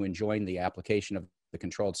equity to enjoin the application of the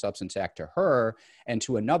Controlled Substance Act to her and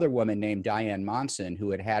to another woman named Diane Monson,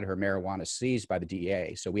 who had had her marijuana seized by the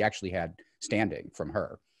DEA. So we actually had standing from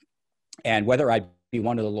her. And whether I'd be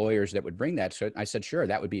one of the lawyers that would bring that, so I said, sure,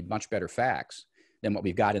 that would be much better facts than what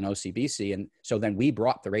we've got in OCBC. And so then we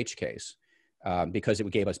brought the Raich case because it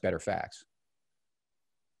gave us better facts.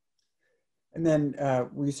 And then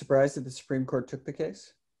were you surprised that the Supreme Court took the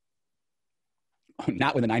case?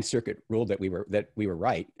 Not when the Ninth Circuit ruled that we were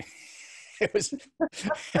right. It was,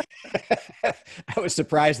 I was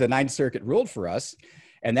surprised the Ninth Circuit ruled for us.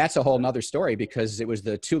 And that's a whole nother story, because it was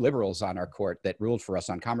the two liberals on our court that ruled for us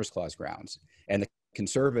on Commerce Clause grounds, and the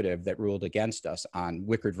conservative that ruled against us on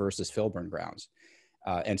Wickard versus Filburn grounds.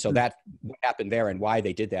 And so that what happened there and why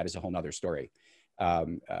they did that is a whole nother story.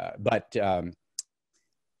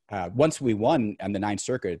 Once we won on the Ninth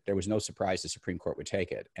Circuit, there was no surprise the Supreme Court would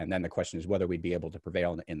take it. And then the question is whether we'd be able to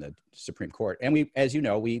prevail in the Supreme Court. And we, as you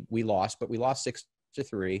know, we lost, but we lost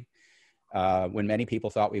 6-3 when many people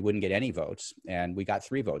thought we wouldn't get any votes. And we got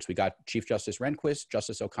 3 votes. We got Chief Justice Rehnquist,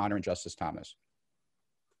 Justice O'Connor, and Justice Thomas.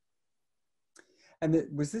 And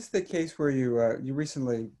was this the case where you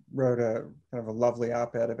recently wrote a kind of a lovely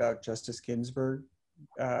op-ed about Justice Ginsburg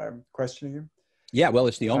questioning him? Yeah, well,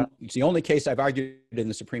 it's the only case I've argued in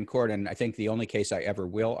the Supreme Court, and I think the only case I ever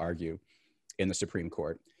will argue in the Supreme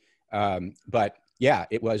Court. But yeah,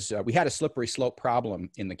 it was. We had a slippery slope problem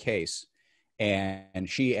in the case, and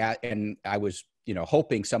I was,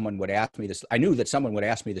 hoping someone would ask me this. I knew that someone would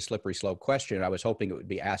ask me the slippery slope question. I was hoping it would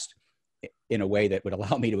be asked in a way that would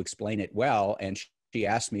allow me to explain it well. And she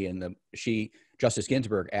asked me Justice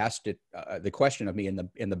Ginsburg asked the question of me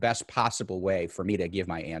in the best possible way for me to give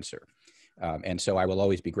my answer. And so I will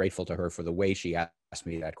always be grateful to her for the way she asked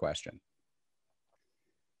me that question.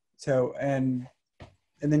 So, and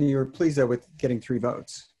then you were pleased though with getting 3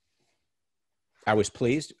 votes. I was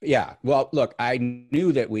pleased. Yeah. Well, look, I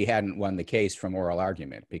knew that we hadn't won the case from oral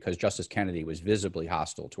argument because Justice Kennedy was visibly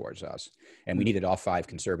hostile towards us, and we needed all 5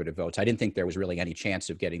 conservative votes. I didn't think there was really any chance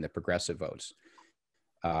of getting the progressive votes,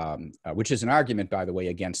 which is an argument, by the way,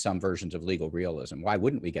 against some versions of legal realism. Why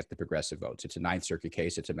wouldn't we get the progressive votes? It's a Ninth Circuit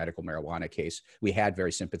case. It's a medical marijuana case. We had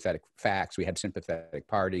very sympathetic facts. We had sympathetic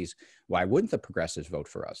parties. Why wouldn't the progressives vote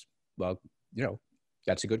for us? Well,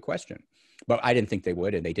 that's a good question. But I didn't think they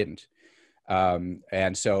would, and they didn't.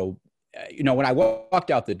 And so, when I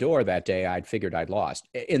walked out the door that day, I'd figured I'd lost.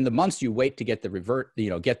 In the months you wait to get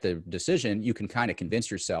get the decision, you can kind of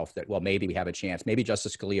convince yourself that, well, maybe we have a chance. Maybe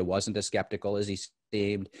Justice Scalia wasn't as skeptical as he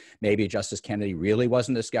seemed. Maybe Justice Kennedy really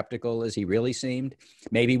wasn't as skeptical as he really seemed.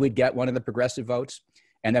 Maybe we'd get one of the progressive votes.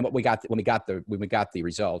 And then when we got the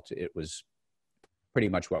result, it was pretty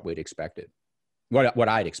much what we'd expected, what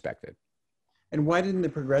I'd expected. And why didn't the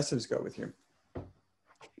progressives go with you?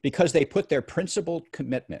 Because they put their principled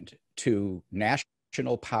commitment to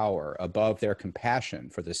national power above their compassion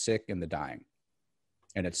for the sick and the dying.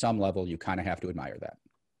 And at some level, you kind of have to admire that.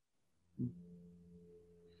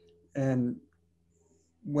 And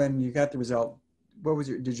when you got the result,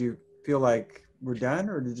 did you feel like we're done,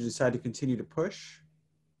 or did you decide to continue to push?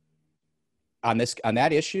 On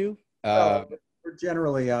that issue? Or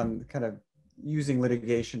generally on kind of using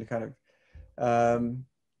litigation to kind of,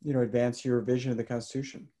 advance your vision of the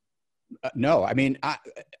Constitution? No, I mean,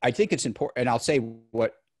 I think it's important, and I'll say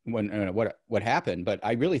what happened, but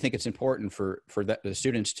I really think it's important for the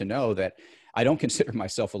students to know that I don't consider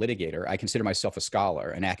myself a litigator. I consider myself a scholar,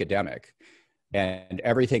 an academic, and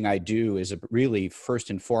everything I do is really first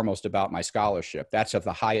and foremost about my scholarship. That's of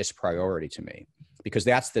the highest priority to me, because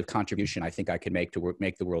that's the contribution I think I can make to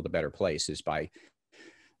make the world a better place, is by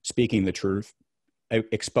speaking the truth,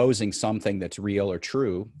 exposing something that's real or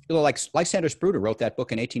true. Like Sandra Spruder wrote that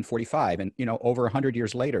book in 1845, and over 100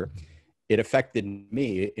 years later, it affected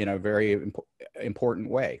me in a very important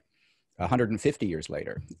way, 150 years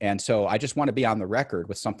later. And so I just want to be on the record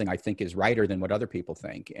with something I think is righter than what other people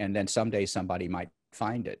think, and then someday somebody might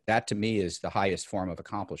find it. That to me is the highest form of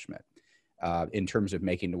accomplishment in terms of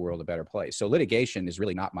making the world a better place. So litigation is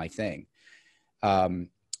really not my thing.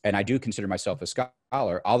 And I do consider myself a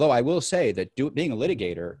scholar, although I will say that being a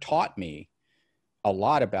litigator taught me a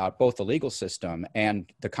lot about both the legal system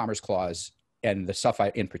and the Commerce Clause and the stuff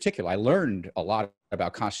in particular. I learned a lot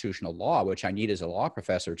about constitutional law, which I need as a law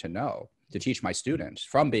professor to know, to teach my students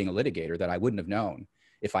from being a litigator, that I wouldn't have known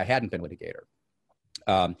if I hadn't been a litigator.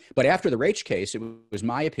 But after the Raich case, it was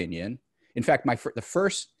my opinion. In fact,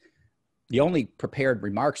 the only prepared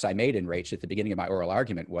remarks I made in Raich at the beginning of my oral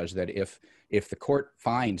argument was that if the court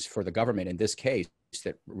finds for the government in this case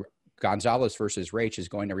that Gonzales versus Raich is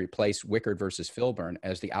going to replace Wickard versus Filburn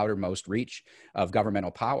as the outermost reach of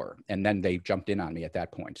governmental power. And then they jumped in on me at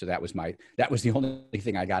that point. So that was the only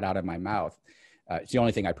thing I got out of my mouth. It's the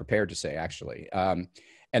only thing I prepared to say, actually.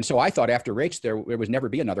 And so I thought after Raich, there would never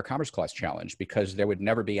be another Commerce Clause challenge because there would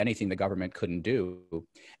never be anything the government couldn't do.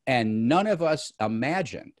 And none of us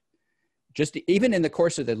imagined, just even in the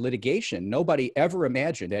course of the litigation, nobody ever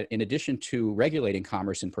imagined that in addition to regulating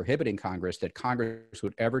commerce and prohibiting Congress, that Congress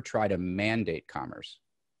would ever try to mandate commerce.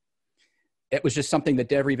 It was just something that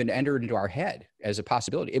never even entered into our head as a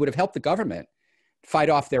possibility. It would have helped the government fight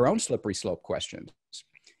off their own slippery slope questions.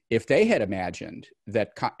 If they had imagined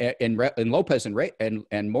that in Lopez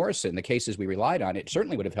and Morrison, the cases we relied on, it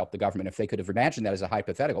certainly would have helped the government if they could have imagined that as a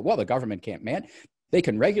hypothetical. Well, the government can't they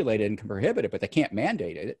can regulate it and can prohibit it, but they can't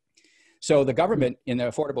mandate it. So the government in the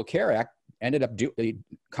Affordable Care Act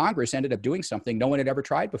Congress ended up doing something no one had ever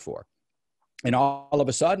tried before. And all of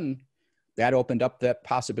a sudden, that opened up the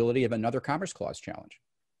possibility of another Commerce Clause challenge.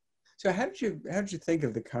 So how did you think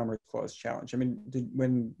of the Commerce Clause challenge? I mean,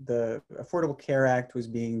 when the Affordable Care Act was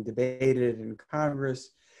being debated in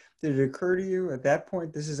Congress, did it occur to you at that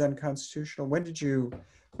point this is unconstitutional? When did you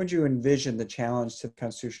envision the challenge to the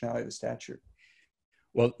constitutionality of the statute?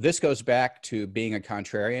 Well, this goes back to being a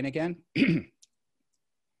contrarian again.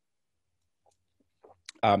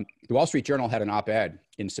 The Wall Street Journal had an op-ed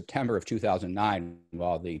in September of 2009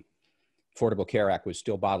 while the Affordable Care Act was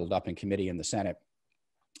still bottled up in committee in the Senate,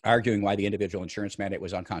 arguing why the individual insurance mandate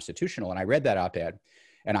was unconstitutional. And I read that op-ed,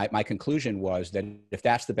 and my conclusion was that if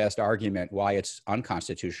that's the best argument why it's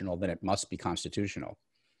unconstitutional, then it must be constitutional.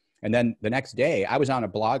 And then the next day, I was on a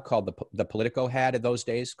blog called the Politico had in those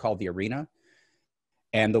days called The Arena.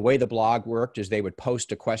 And the way the blog worked is they would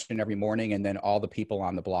post a question every morning, and then all the people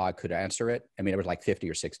on the blog could answer it. I mean, there was like 50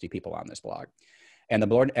 or 60 people on this blog. And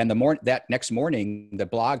that next morning, the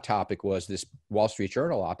blog topic was this Wall Street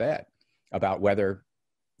Journal op-ed about whether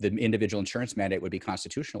the individual insurance mandate would be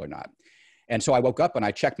constitutional or not. And so I woke up and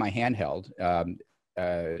I checked my handheld,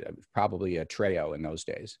 probably a Treo in those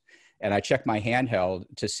days. And I checked my handheld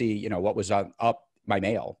to see, what was up my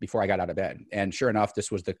mail before I got out of bed. And sure enough,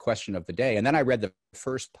 this was the question of the day. And then I read the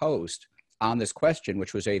first post on this question,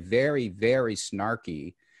 which was a very, very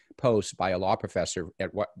snarky post by a law professor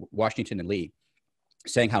at Washington and Lee,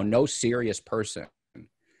 saying how no serious person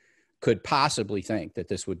could possibly think that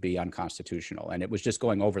this would be unconstitutional. And it was just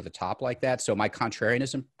going over the top like that. So my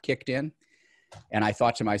contrarianism kicked in. And I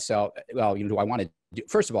thought to myself, well, do I want to do,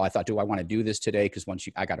 first of all, I thought, do I want to do this today? Because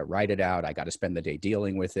I got to write it out. I got to spend the day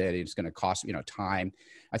dealing with it. It's going to cost, time.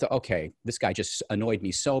 I thought, okay, this guy just annoyed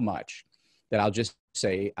me so much that I'll just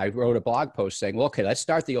say, I wrote a blog post saying, well, okay, let's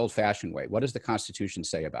start the old fashioned way. What does the Constitution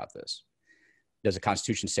say about this? Does the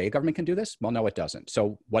Constitution say a government can do this? Well, no, it doesn't.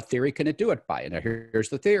 So what theory can it do it by? And here's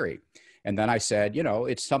the theory. And then I said,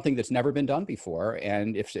 it's something that's never been done before.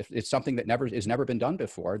 And if it's something that never been done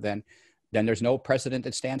before, then there's no precedent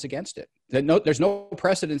that stands against it. There's no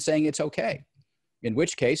precedent saying it's okay, in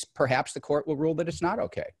which case perhaps the court will rule that it's not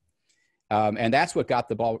okay. And that's what got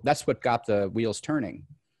the wheels turning.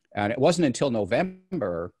 And it wasn't until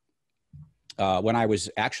November when I was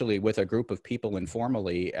actually with a group of people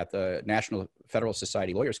informally at the National Federal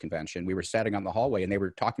Society Lawyers Convention. We were sitting on the hallway and they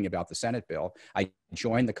were talking about the Senate bill. I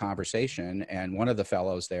joined the conversation, and one of the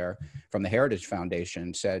fellows there from the Heritage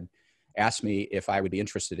Foundation asked me if I would be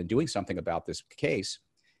interested in doing something about this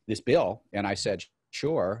bill. And I said,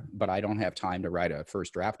 sure, but I don't have time to write a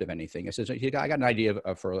first draft of anything. I said, I got an idea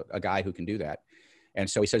for a guy who can do that. And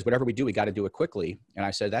so he says, whatever we do, we got to do it quickly. And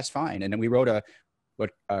I said, that's fine. And then we wrote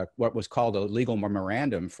what was called a legal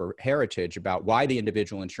memorandum for Heritage about why the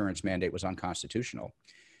individual insurance mandate was unconstitutional.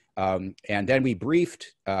 And then we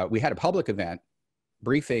had a public event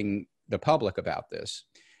briefing the public about this.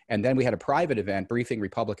 And then we had a private event briefing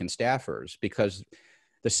Republican staffers, because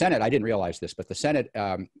the Senate, I didn't realize this, but the Senate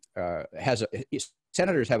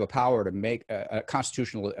senators have a power to make a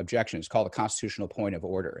constitutional objection. It's called a constitutional point of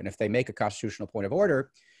order. And if they make a constitutional point of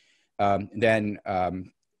order, then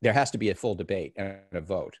there has to be a full debate and a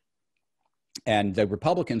vote. And the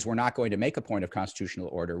Republicans were not going to make a point of constitutional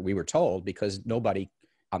order, we were told, because nobody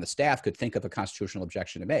on the staff could think of a constitutional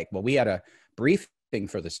objection to make. Well, we had a briefing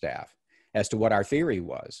for the staff as to what our theory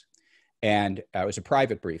was. And it was a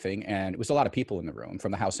private briefing, and it was a lot of people in the room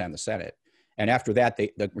from the House and the Senate. And after that,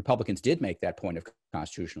 the Republicans did make that point of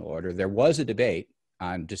constitutional order. There was a debate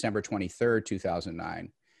on December 23rd,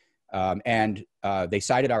 2009. And they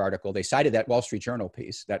cited our article. They cited that Wall Street Journal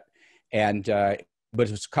piece, but it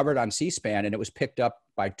was covered on C-SPAN, and it was picked up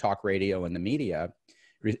by talk radio and the media.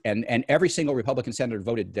 And every single Republican senator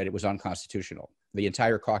voted that it was unconstitutional. The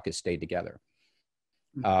entire caucus stayed together.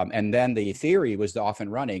 And then the theory was off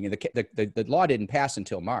and running, and the law didn't pass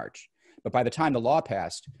until March. But by the time the law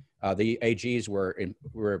passed, the AGs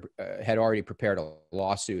had already prepared a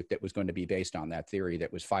lawsuit that was going to be based on that theory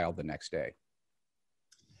that was filed the next day.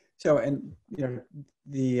 So, and you know,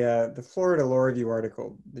 the Florida Law Review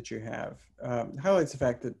article that you have highlights the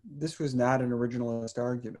fact that this was not an originalist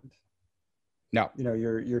argument. No. You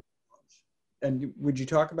know, and would you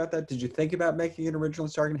talk about that? Did you think about making an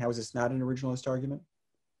originalist argument? How is this not an originalist argument?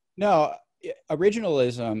 No,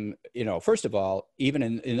 originalism, you know, first of all, even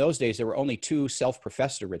in those days, there were only two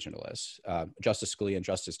self-professed originalists, Justice Scalia and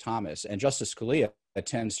Justice Thomas. And Justice Scalia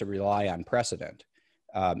tends to rely on precedent.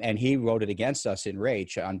 And he wrote it against us in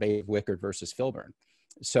Raich on Wickard versus Filburn.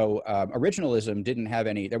 So originalism didn't have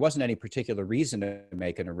there wasn't any particular reason to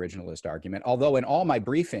make an originalist argument. Although in all my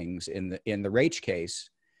briefings in the Raich case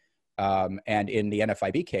and in the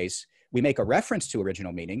NFIB case, we make a reference to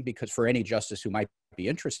original meaning because for any justice who might be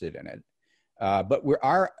interested in it. But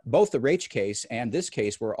both the Raich case and this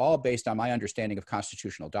case were all based on my understanding of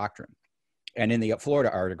constitutional doctrine. And in the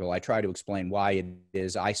Florida article, I try to explain why it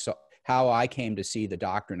is how I came to see the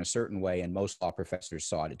doctrine a certain way and most law professors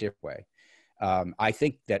saw it a different way. I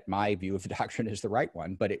think that my view of the doctrine is the right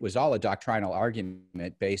one, but it was all a doctrinal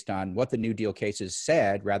argument based on what the New Deal cases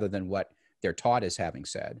said rather than what they're taught as having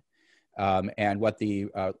said, and what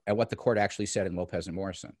the court actually said in Lopez and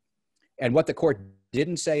Morrison, and what the court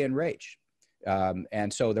didn't say in Raich.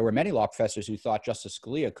 And so there were many law professors who thought Justice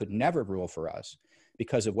Scalia could never rule for us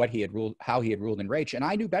because of how he had ruled in Raich. And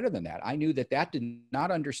I knew better than that. I knew that did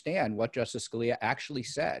not understand what Justice Scalia actually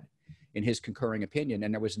said in his concurring opinion.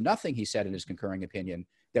 And there was nothing he said in his concurring opinion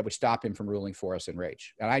that would stop him from ruling for us in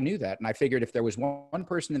Raich. And I knew that. And I figured if there was one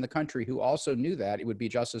person in the country who also knew that, it would be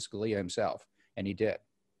Justice Scalia himself. And he did.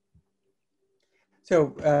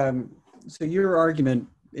 So, so your argument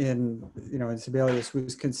in Sibelius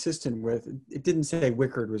was consistent with, it didn't say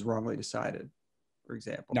Wickard was wrongly decided, for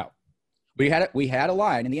example. No. We had a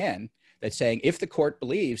line in the end that's saying if the court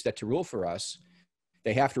believes that to rule for us,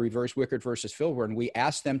 they have to reverse Wickard versus Filburn, we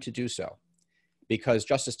ask them to do so because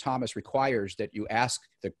Justice Thomas requires that you ask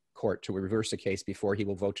the court to reverse a case before he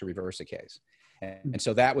will vote to reverse a case. And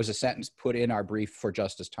so that was a sentence put in our brief for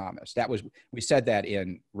Justice Thomas. We said that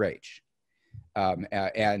in Raich.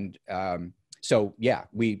 So yeah,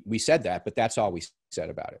 we said that, but that's all we said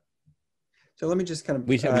about it. So let me just kind of,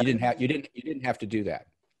 you didn't have to do that.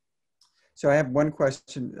 So I have one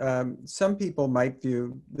question. Some people might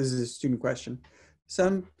view, this is a student question,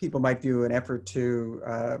 some people might view an effort to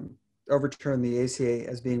overturn the ACA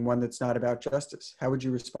as being one that's not about justice. How would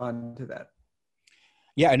you respond to that?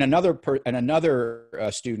 Yeah, and another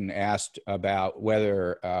student asked about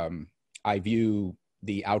whether I view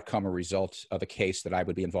the outcome or results of a case that I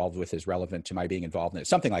would be involved with is relevant to my being involved in it,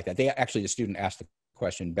 something like that. The student asked the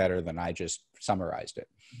question better than I just summarized it.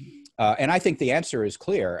 And I think the answer is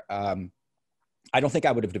clear. I don't think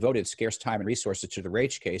I would have devoted scarce time and resources to the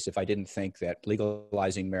Raich case if I didn't think that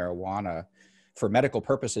legalizing marijuana for medical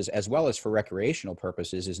purposes as well as for recreational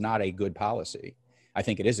purposes is not a good policy. I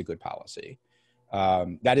think it is a good policy.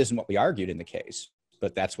 That isn't what we argued in the case,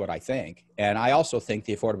 but that's what I think. And I also think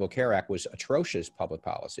the Affordable Care Act was atrocious public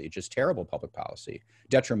policy, just terrible public policy,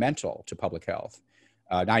 detrimental to public health.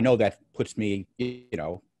 I know that puts me,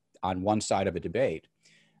 on one side of a debate.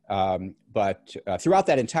 But throughout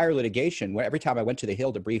that entire litigation, every time I went to the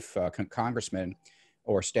Hill to brief congressmen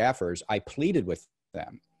or staffers, I pleaded with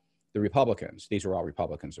them, the Republicans, these were all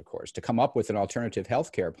Republicans, of course, to come up with an alternative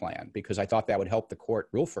health care plan because I thought that would help the court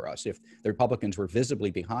rule for us if the Republicans were visibly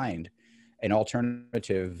behind an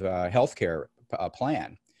alternative health care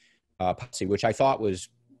plan, which I thought was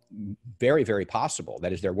very, very possible.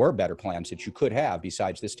 That is, there were better plans that you could have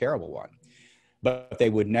besides this terrible one, but they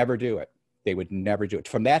would never do it. They would never do it.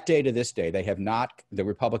 From that day to this day, the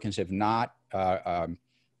Republicans have not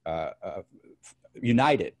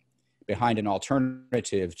united behind an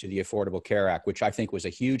alternative to the Affordable Care Act, which I think was a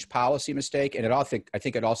huge policy mistake. And I think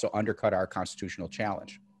it also undercut our constitutional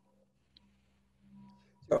challenge.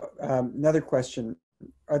 So, another question,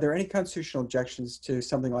 are there any constitutional objections to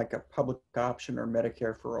something like a public option or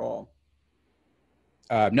Medicare for all?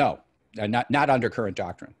 No, not under current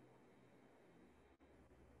doctrine.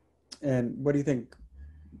 And what do you think,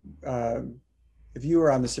 if you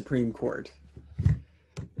were on the Supreme Court,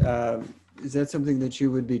 is that something that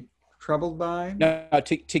you would be troubled by? No,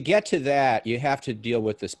 to get to that, you have to deal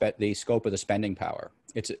with the scope of the spending power.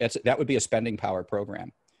 That would be a spending power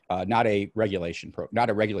program, not a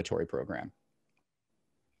regulatory program.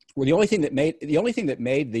 Well, the only thing that made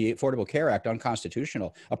the Affordable Care Act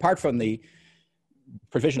unconstitutional, apart from the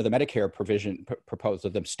provision of the Medicare proposal,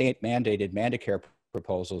 the state mandated Medicare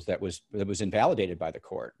proposals that was invalidated by the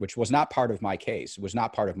court, which was not part of my case, was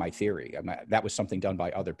not part of my theory. I mean, that was something done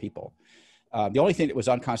by other people. The only thing that was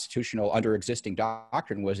unconstitutional under existing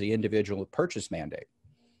doctrine was the individual purchase mandate.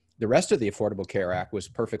 The rest of the Affordable Care Act was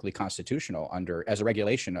perfectly constitutional as a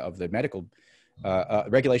regulation of the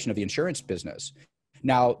regulation of the insurance business.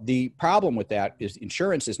 Now, the problem with that is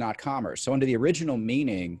insurance is not commerce. So under the original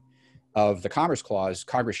meaning of the Commerce Clause,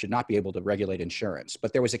 Congress should not be able to regulate insurance.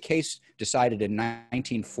 But there was a case decided in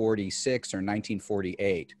 1946 or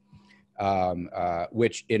 1948,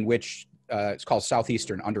 in which it's called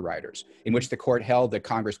Southeastern Underwriters, in which the court held that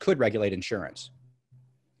Congress could regulate insurance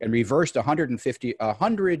and reversed a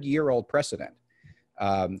 100-year-old precedent,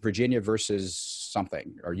 Virginia versus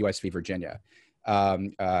something, or US v. Virginia.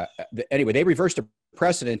 Anyway, they reversed a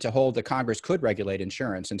precedent to hold that Congress could regulate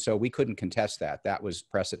insurance, and so we couldn't contest that. That was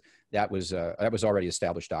already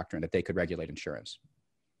established doctrine that they could regulate insurance.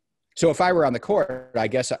 So if I were on the court, I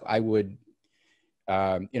guess I would,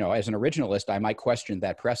 as an originalist, I might question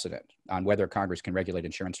that precedent on whether Congress can regulate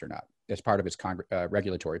insurance or not as part of its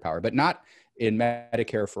regulatory power, but not in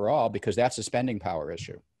Medicare for All, because that's a spending power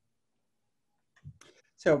issue.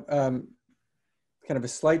 So kind of a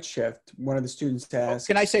slight shift. One of the students asked,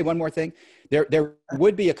 can I say one more thing? There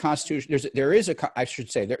would be a constitution. There is a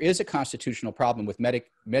constitutional problem with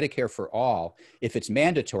Medicare for All if it's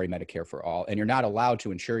mandatory Medicare for All, and you're not allowed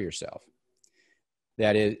to insure yourself.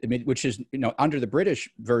 That is, which is, under the British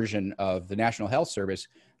version of the National Health Service,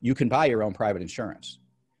 you can buy your own private insurance.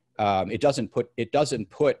 It doesn't put,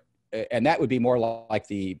 and that would be more like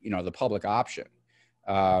the public option.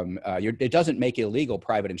 It doesn't make illegal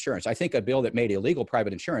private insurance. I think a bill that made illegal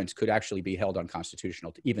private insurance could actually be held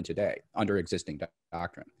unconstitutional even today under existing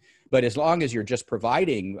doctrine. But as long as you're just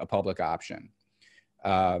providing a public option,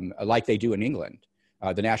 like they do in England,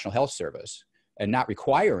 the National Health Service, and not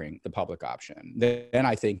requiring the public option, then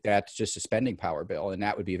I think that's just a spending power bill, and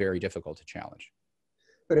that would be very difficult to challenge.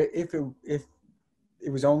 But if it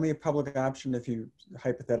was only a public option, if you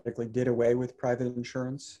hypothetically did away with private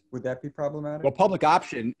insurance, would that be problematic? Well, public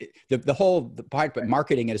option, the part, but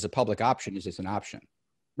marketing it as a public option is an option.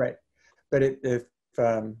 Right. But if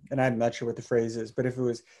and I'm not sure what the phrase is, but if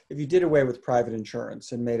you did away with private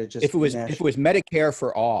insurance and made it just if it was Medicare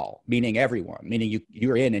for All, meaning everyone, meaning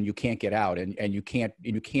you're in and you can't get out, and you can't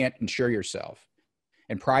insure yourself,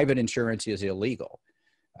 and private insurance is illegal,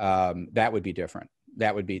 that would be different.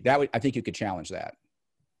 That would I think you could challenge that.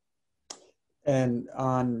 And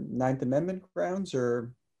on Ninth Amendment grounds,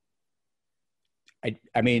 or?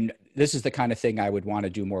 I mean, this is the kind of thing I would want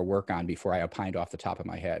to do more work on before I opined off the top of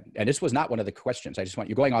my head. And this was not one of the questions.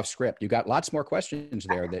 You're going off script. You got lots more questions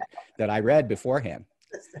there that I read beforehand.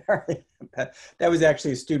 Sorry. That was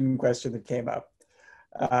actually a student question that came up.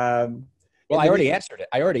 Well, I already answered it.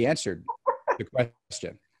 I already answered the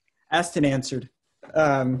question. Asked and answered.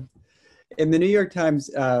 In the New York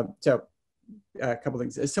Times, a couple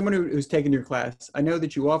things. As someone who's taken your class, I know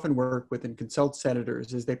that you often work with and consult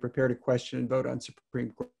senators as they prepare to question and vote on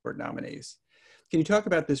Supreme Court nominees. Can you talk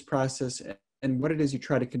about this process and what it is you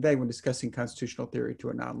try to convey when discussing constitutional theory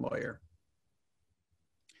to a non-lawyer?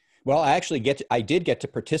 Well, I did get to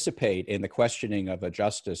participate in the questioning of a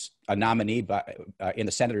nominee in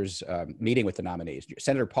the senator's meeting with the nominees.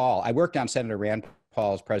 Senator Paul, I worked on Senator Rand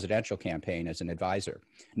Paul's presidential campaign as an advisor.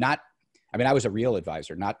 I was a real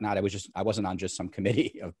advisor, I wasn't on just some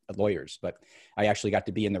committee of lawyers, but I actually got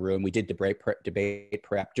to be in the room. We did debate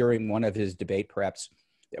prep. During one of his debate preps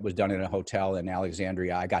that was done in a hotel in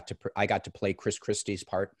Alexandria, I got to play Chris Christie's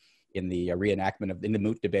part in the reenactment in the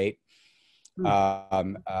moot debate. So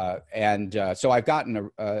I've gotten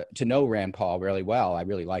to know Rand Paul really well. I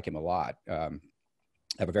really like him a lot. I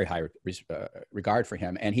have a very high regard for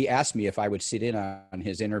him. And he asked me if I would sit in on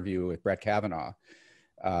his interview with Brett Kavanaugh.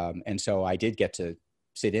 And so I did get to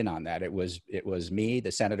sit in on that. It was me,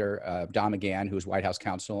 the senator, Don McGahn, who's White House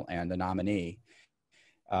counsel, and the nominee.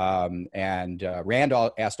 Rand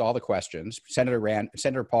asked all the questions.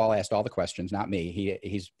 Senator Paul asked all the questions, not me.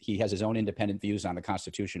 He has his own independent views on the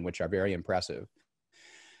Constitution, which are very impressive.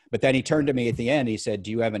 But then he turned to me at the end. He said,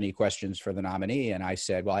 "Do you have any questions for the nominee?" And I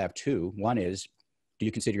said, "Well, I have two. One is, do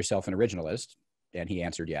you consider yourself an originalist?" And he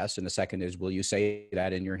answered yes. And the second is, will you say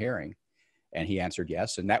that in your hearing? And he answered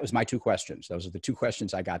yes. And that was my two questions. Those are the two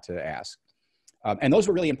questions I got to ask. And those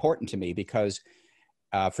were really important to me because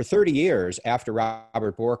for 30 years after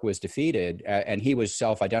Robert Bork was defeated, and he was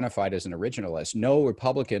self-identified as an originalist, no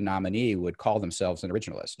Republican nominee would call themselves an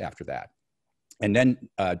originalist after that. And then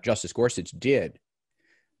Justice Gorsuch did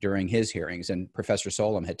during his hearings, and Professor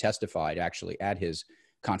Solem had testified actually at his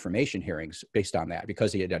confirmation hearings based on that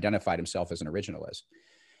because he had identified himself as an originalist.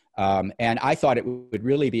 And I thought it would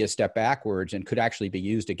really be a step backwards and could actually be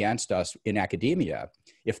used against us in academia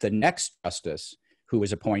if the next justice who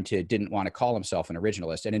was appointed didn't want to call himself an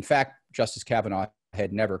originalist. And in fact, Justice Kavanaugh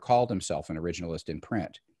had never called himself an originalist in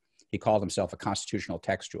print. He called himself a constitutional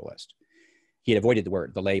textualist. He had avoided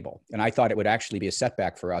the label. And I thought it would actually be a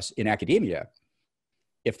setback for us in academia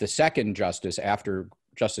if the second justice after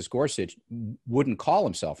Justice Gorsuch wouldn't call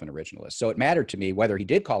himself an originalist. So it mattered to me whether he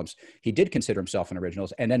did consider himself an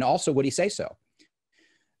originalist, and then also would he say so?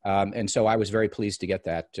 And so I was very pleased to get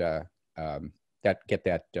that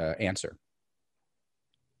answer.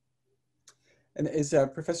 And is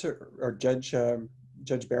Professor or Judge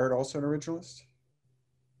Barrett also an originalist?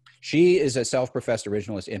 She is a self-professed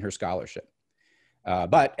originalist in her scholarship.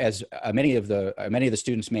 But as many of the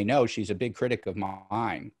students may know, she's a big critic of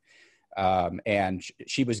mine. And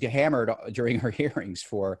she was hammered during her hearings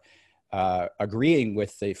for agreeing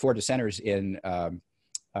with the four dissenters in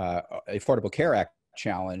Affordable Care Act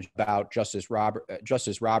challenge about Justice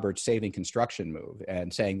Roberts' saving construction move,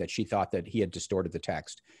 and saying that she thought that he had distorted the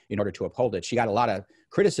text in order to uphold it. She got a lot of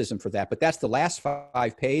criticism for that, but that's the last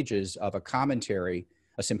 5 pages of a commentary,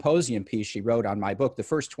 a symposium piece she wrote on my book. The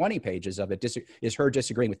first 20 pages of it is her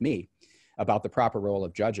disagreeing with me about the proper role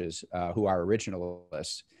of judges who are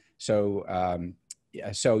originalists. So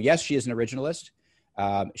yes, she is an originalist.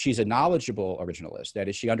 She's a knowledgeable originalist. That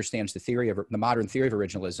is, she understands the modern theory of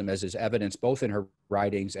originalism, as is evidenced both in her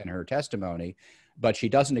writings and her testimony. But she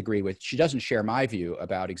doesn't share my view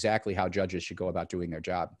about exactly how judges should go about doing their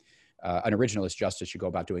job. An originalist justice should go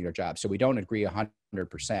about doing their job. So we don't agree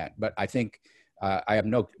 100%. But I think I have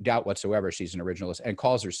no doubt whatsoever she's an originalist and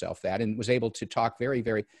calls herself that, and was able to talk very,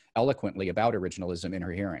 very eloquently about originalism in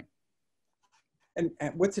her hearing. And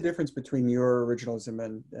what's the difference between your originalism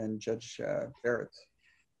and Judge Barrett's?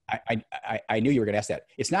 I knew you were going to ask that.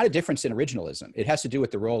 It's not a difference in originalism. It has to do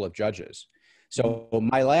with the role of judges. So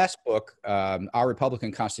my last book, Our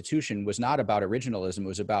Republican Constitution, was not about originalism. It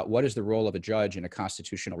was about what is the role of a judge in a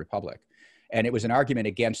constitutional republic. And it was an argument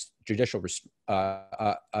against judicial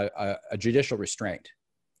restraint,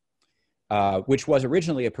 which was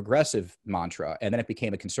originally a progressive mantra, and then it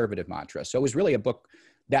became a conservative mantra. So it was really a book.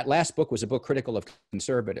 That last book was a book critical of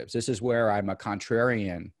conservatives. This is where I'm a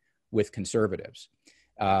contrarian with conservatives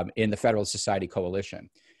in the Federalist Society coalition.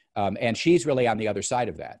 And she's really on the other side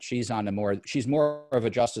of that. She's more of a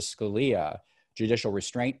Justice Scalia judicial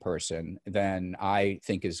restraint person than I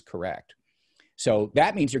think is correct. So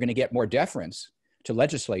that means you're going to get more deference to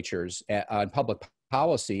legislatures on public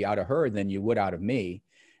policy out of her than you would out of me.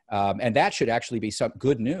 And that should actually be some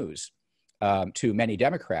good news to many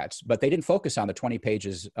Democrats, but they didn't focus on the 20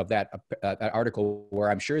 pages of that article where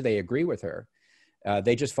I'm sure they agree with her.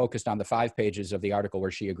 They just focused on the 5 pages of the article where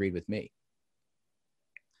she agreed with me.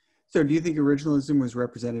 So do you think originalism was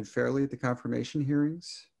represented fairly at the confirmation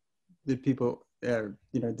hearings? Did people,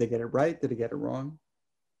 they get it right? Did they get it wrong?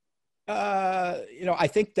 I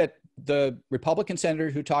think that the Republican senator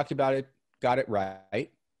who talked about it got it right.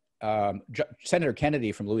 Senator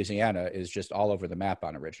Kennedy from Louisiana is just all over the map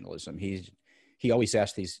on originalism. He always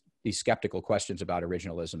asks these skeptical questions about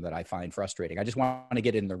originalism that I find frustrating. I just want to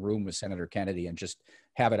get in the room with Senator Kennedy and just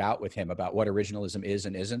have it out with him about what originalism is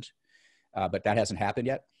and isn't, but that hasn't happened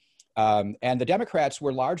yet. And the Democrats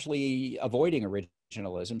were largely avoiding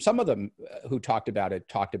originalism. Some of them who talked about it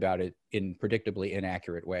in predictably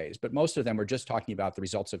inaccurate ways, but most of them were just talking about the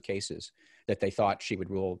results of cases that they thought she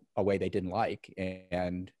would rule a way they didn't like.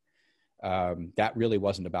 And that really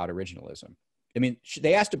wasn't about originalism. I mean,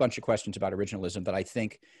 they asked a bunch of questions about originalism that I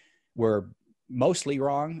think were mostly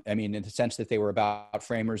wrong. I mean, in the sense that they were about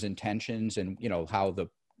framers' intentions and, how the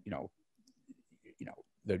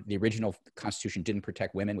original Constitution didn't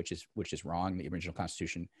protect women, which is wrong. The original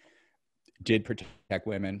Constitution did protect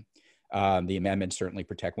women. The amendments certainly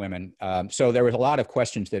protect women. So there was a lot of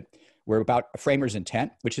questions that were about a framer's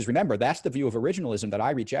intent, which is, remember, that's the view of originalism that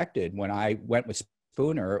I rejected when I went with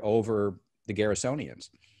Spooner over the Garrisonians.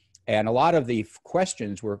 And a lot of the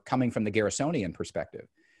questions were coming from the Garrisonian perspective,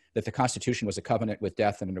 that the Constitution was a covenant with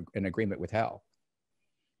death and an agreement with hell.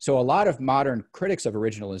 So a lot of modern critics of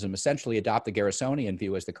originalism essentially adopt the Garrisonian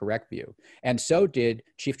view as the correct view. And so did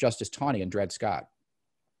Chief Justice Taney and Dred Scott.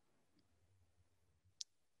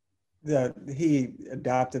 He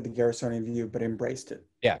adopted the Garrisonian view, but embraced it.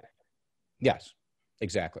 Yeah. Yes,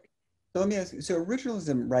 exactly. So let me ask you, so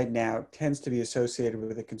originalism right now tends to be associated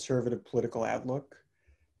with a conservative political outlook.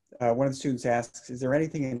 One of the students asks, is there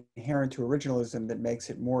anything inherent to originalism that makes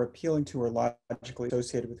it more appealing to or logically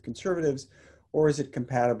associated with conservatives, or is it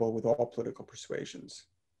compatible with all political persuasions?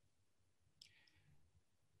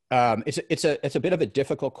 It's a bit of a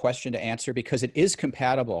difficult question to answer because it is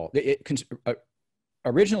compatible.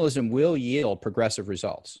 Originalism will yield progressive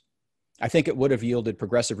results. I think it would have yielded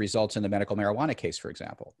progressive results in the medical marijuana case, for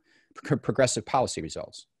example, progressive policy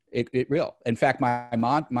results. It will. In fact,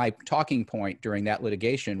 my talking point during that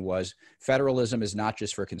litigation was federalism is not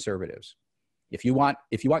just for conservatives. If you want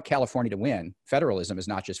California to win, federalism is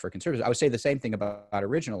not just for conservatives. I would say the same thing about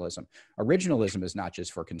originalism. Originalism is not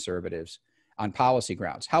just for conservatives on policy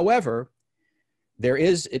grounds. However,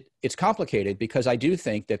 it's complicated because I do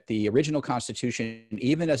think that the original Constitution,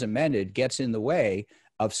 even as amended, gets in the way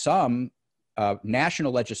of some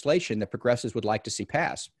national legislation that progressives would like to see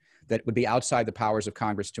passed that would be outside the powers of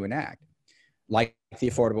Congress to enact, like the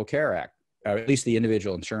Affordable Care Act, or at least the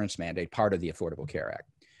individual insurance mandate, part of the Affordable Care Act,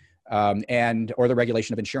 or the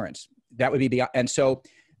regulation of insurance. That would be beyond. And so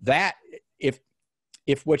that if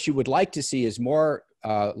what you would like to see is more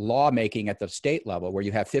lawmaking at the state level, where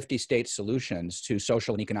you have 50 state solutions to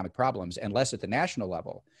social and economic problems, and less at the national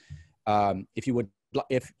level, if you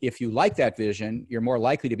like that vision, you're more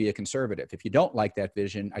likely to be a conservative. If you don't like that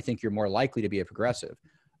vision, I think you're more likely to be a progressive.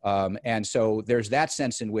 And so there's that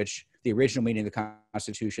sense in which the original meaning of the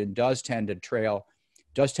Constitution does tend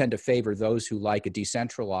to favor those who like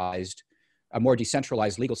a more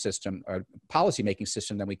decentralized legal system or policymaking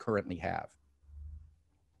system than we currently have.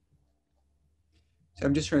 So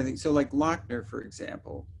I'm just trying to think. So like Lochner, for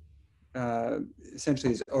example,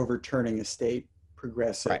 essentially is overturning a state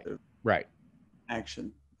progressive right.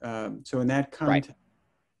 action. So in that context,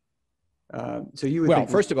 so you would well, think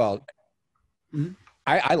first of all, mm-hmm.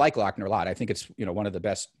 I like Lochner a lot. I think it's one of the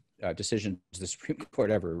best decisions the Supreme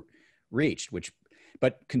Court ever reached.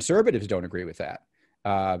 But conservatives don't agree with that.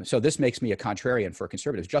 So this makes me a contrarian for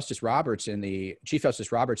conservatives. Chief Justice Roberts in his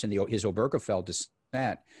Obergefell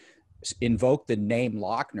dissent invoked the name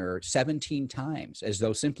Lochner 17 times, as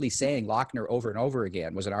though simply saying Lochner over and over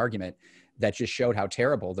again was an argument that just showed how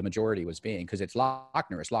terrible the majority was being, because it's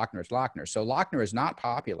Lochner, it's Lochner, it's Lochner. So Lochner is not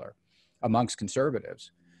popular amongst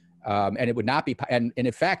conservatives. And it would not be, and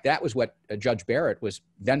in fact, that was what Judge Barrett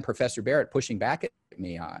then Professor Barrett pushing back at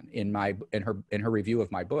me on in her review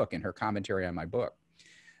of my book, in her commentary on my book.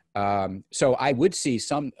 So I would see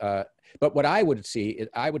some, but what I would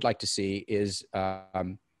like to see is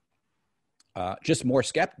just more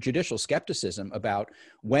judicial skepticism about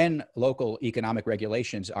when local economic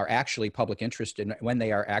regulations are actually public interest and when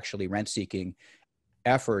they are actually rent-seeking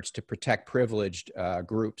efforts to protect privileged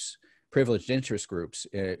interest groups,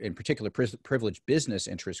 in particular privileged business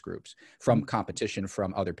interest groups, from competition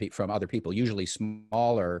from other people, usually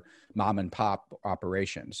smaller mom and pop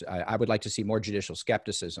operations. I would like to see more judicial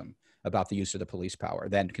skepticism about the use of the police power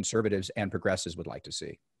than conservatives and progressives would like to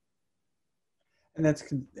see. And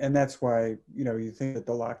that's why you think that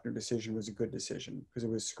the Lochner decision was a good decision, because it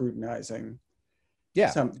was scrutinizing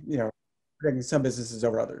some protecting some businesses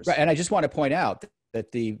over others. Right, and I just want to point out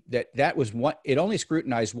that was one. It only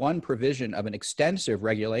scrutinized one provision of an extensive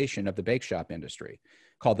regulation of the bake shop industry,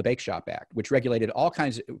 called the Bake Shop Act, which provided all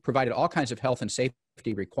kinds of health and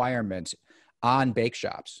safety requirements on bake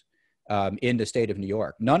shops in the state of New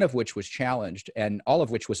York, none of which was challenged and all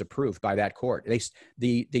of which was approved by that court.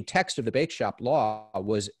 The text of the bake shop law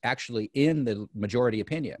was actually in the majority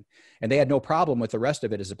opinion, and they had no problem with the rest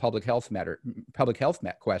of it as a public health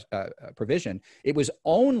provision. It was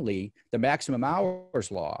only the maximum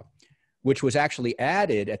hours law, which was actually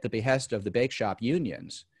added at the behest of the bake shop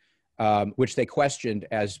unions, which they questioned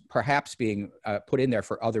as perhaps being put in there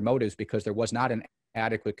for other motives because there was not an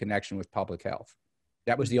adequate connection with public health.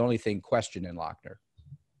 That was the only thing questioned in Lochner.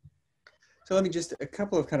 So let me just, a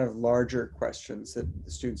couple of kind of larger questions that the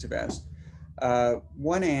students have asked.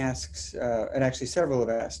 One asks, and actually several have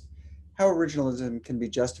asked, how originalism can be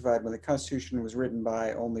justified when the Constitution was written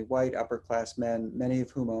by only white upper-class men, many of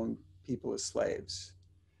whom owned people as slaves?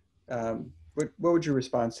 What would your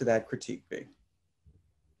response to that critique be?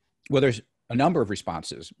 Well, there's a number of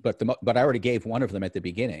responses, but I already gave one of them at the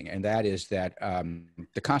beginning, and that is that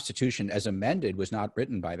the Constitution as amended was not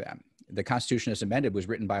written by them. The Constitution as amended was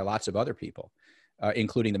written by lots of other people,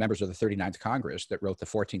 including the members of the 39th Congress that wrote the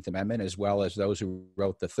 14th Amendment, as well as those who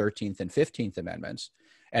wrote the 13th and 15th Amendments,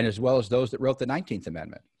 and as well as those that wrote the 19th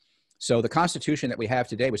Amendment. So the Constitution that we have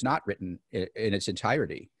today was not written in its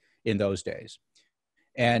entirety in those days.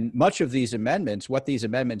 And much of these amendments, what these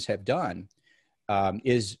amendments have done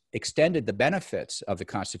is extended the benefits of the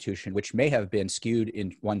Constitution, which may have been skewed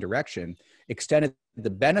in one direction, extended the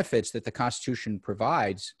benefits that the Constitution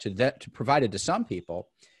provided to some people.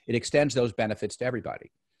 It extends those benefits to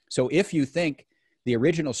everybody. So if you think the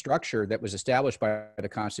original structure that was established by the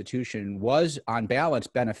Constitution was on balance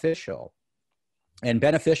beneficial, and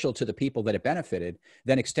beneficial to the people that it benefited,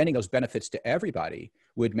 then extending those benefits to everybody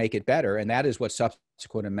would make it better. And that is what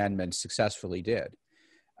subsequent amendments successfully did.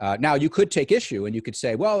 Now, you could take issue and you could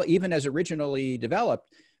say, well, even as originally developed,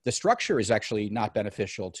 the structure is actually not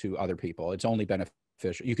beneficial to other people. It's only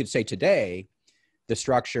beneficial. You could say today,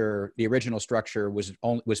 the original structure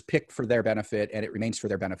was picked for their benefit and it remains for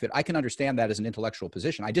their benefit. I can understand that as an intellectual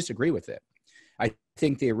position. I disagree with it. I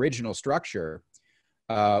think the original structure,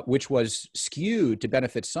 which was skewed to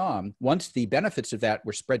benefit some, once the benefits of that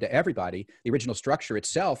were spread to everybody, the original structure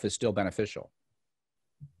itself is still beneficial.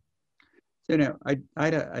 So now,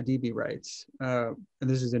 IDB rights, and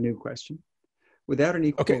this is a new question. Without an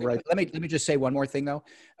equal right. Let me just say one more thing though.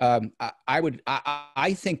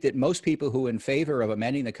 I think that most people who are in favor of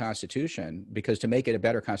amending the Constitution, because to make it a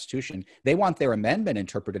better Constitution, they want their amendment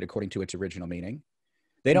interpreted according to its original meaning.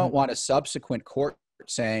 They don't want a subsequent court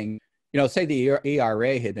saying, say the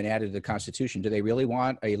ERA had been added to the Constitution. Do they really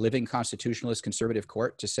want a living constitutionalist conservative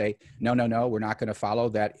court to say, no, we're not going to follow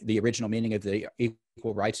the original meaning of the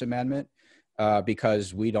Equal Rights Amendment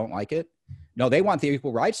because we don't like it? No, they want the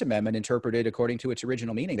Equal Rights Amendment interpreted according to its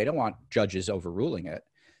original meaning. They don't want judges overruling it.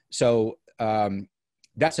 So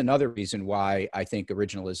that's another reason why I think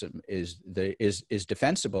originalism is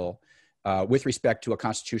defensible with respect to a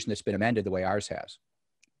Constitution that's been amended the way ours has.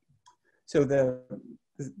 So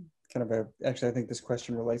actually, I think this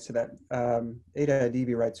question relates to that.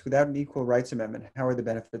 IDB rights, without an Equal Rights Amendment, how are the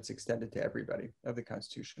benefits extended to everybody of the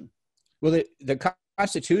Constitution? Well, the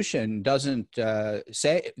Constitution doesn't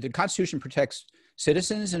say, the Constitution protects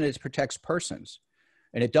citizens and it protects persons.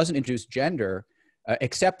 And it doesn't introduce gender,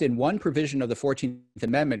 except in one provision of the 14th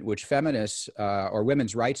Amendment, which feminists or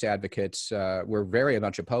women's rights advocates were very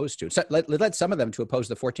much opposed to. So led some of them to oppose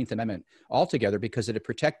the 14th Amendment altogether because it had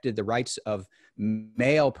protected the rights of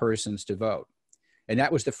male persons to vote. And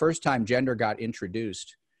that was the first time gender got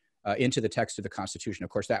introduced into the text of the Constitution.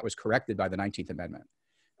 Of course, that was corrected by the 19th Amendment.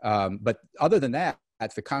 But other than that,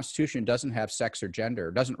 the Constitution doesn't have sex or gender,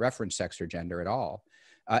 doesn't reference sex or gender at all.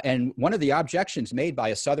 And one of the objections made by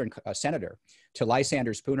a Southern senator to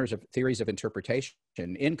Lysander Spooner's theories of interpretation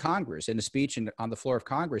in Congress, in a speech on the floor of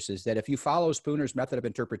Congress, is that if you follow Spooner's method of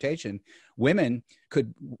interpretation, women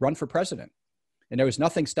could run for president. And there was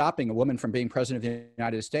nothing stopping a woman from being president of the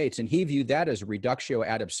United States. And he viewed that as a reductio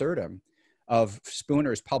ad absurdum of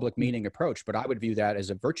Spooner's public meaning approach. But I would view that as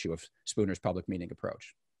a virtue of Spooner's public meaning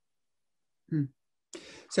approach.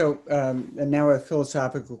 So, and now a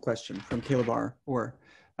philosophical question from Caleb R.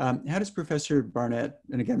 How does Professor Barnett,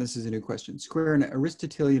 and again, this is a new question, square an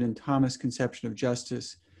Aristotelian and Thomist conception of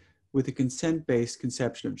justice with a consent-based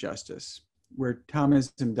conception of justice, where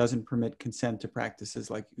Thomism doesn't permit consent to practices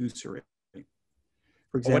like usury?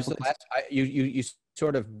 For example, what's the last, you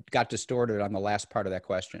sort of got distorted on the last part of that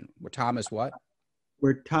question. Where Thomas what?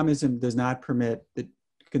 Where Thomism does not permit the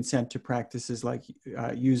consent to practices like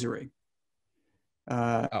usury.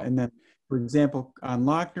 And then, for example, on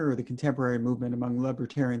Lochner or the contemporary movement among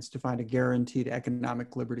libertarians to find a guaranteed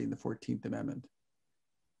economic liberty in the 14th Amendment.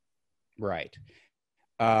 Right.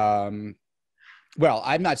 Well,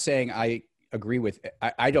 I'm not saying I agree with,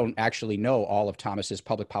 I don't actually know all of Thomas's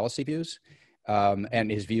public policy views and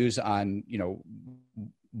his views on,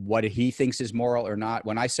 what he thinks is moral or not.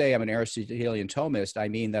 When I say I'm an Aristotelian Thomist, I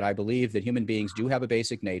mean that I believe that human beings do have a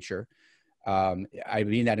basic nature. I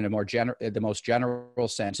mean that in the most general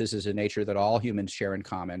sense. This is a nature that all humans share in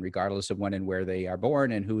common, regardless of when and where they are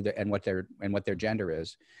born and what their gender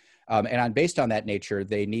is. And based on that nature,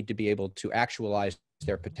 they need to be able to actualize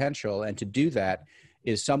their potential. And to do that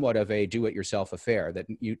is somewhat of a do-it-yourself affair. That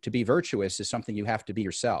to be virtuous is something you have to be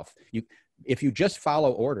yourself. If you just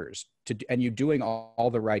follow orders and you're doing all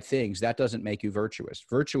the right things, that doesn't make you virtuous.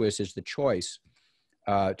 Virtuous is the choice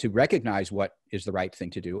to recognize what is the right thing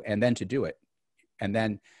to do and then to do it. And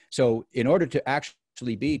then, so in order to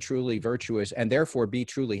actually be truly virtuous and therefore be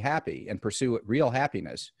truly happy and pursue real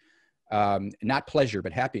happiness, not pleasure,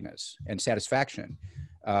 but happiness and satisfaction,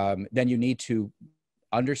 then you need to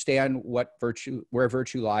understand where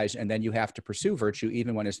virtue lies, and then you have to pursue virtue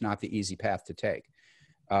even when it's not the easy path to take.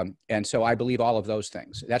 And so I believe all of those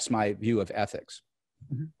things. That's my view of ethics.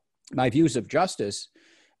 Mm-hmm. My views of justice,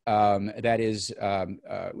 that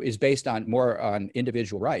is based on more on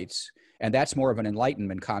individual rights, and that's more of an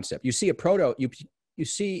Enlightenment concept. You see you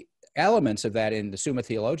see elements of that in the Summa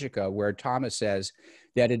Theologica, where Thomas says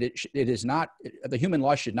that it is not, the human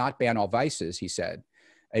law should not ban all vices, he said.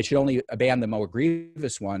 It should only ban the more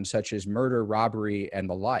grievous ones, such as murder, robbery, and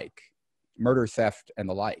the like, murder, theft, and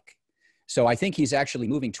the like. So I think he's actually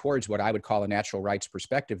moving towards what I would call a natural rights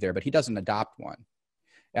perspective there, but he doesn't adopt one.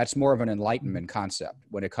 That's more of an Enlightenment concept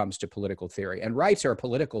when it comes to political theory. And rights are a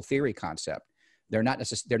political theory concept. They're not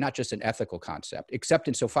just an ethical concept, except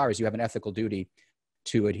insofar as you have an ethical duty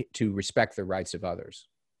to respect the rights of others,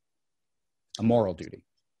 a moral duty.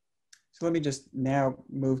 So let me just now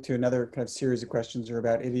move to another kind of series of questions are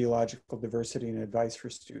about ideological diversity and advice for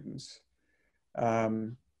students. But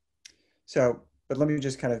let me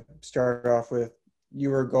just kind of start off with, you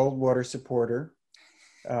were a Goldwater supporter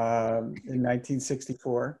in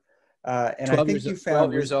 1964. And I think you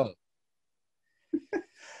found 12 years old.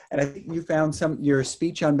 And I think you found your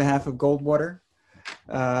speech on behalf of Goldwater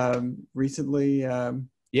recently.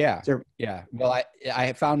 Yeah. Well,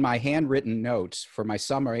 I found my handwritten notes for my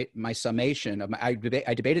summation of I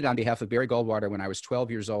debated on behalf of Barry Goldwater when I was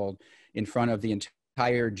 12 years old in front of the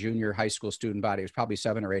entire junior high school student body. It was probably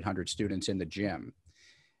 700 or 800 students in the gym.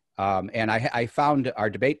 And I found our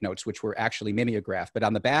debate notes, which were actually mimeographed, but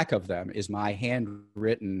on the back of them is my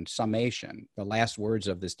handwritten summation, the last words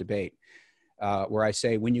of this debate, where I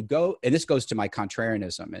say, when you go, and this goes to my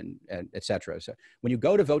contrarianism and et cetera. So when you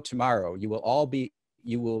go to vote tomorrow, you will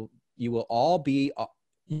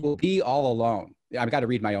be all alone. I've got to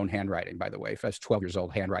read my own handwriting, by the way, if I was 12 years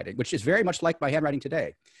old handwriting, which is very much like my handwriting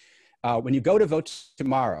today. When you go to vote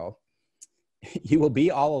tomorrow, you will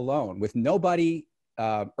be all alone with nobody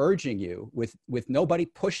urging you, with nobody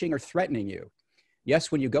pushing or threatening you.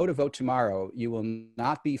 Yes, when you go to vote tomorrow, you will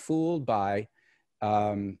not be fooled by,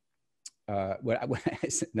 now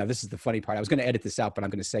this is the funny part. I was going to edit this out, but I'm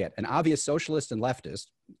going to say it. An obvious socialist and leftist.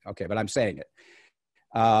 Okay, but I'm saying it.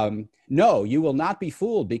 No, you will not be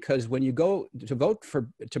fooled, because when you go to vote for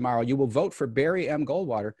tomorrow, you will vote for Barry M.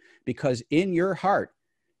 Goldwater because in your heart,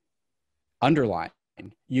 underline,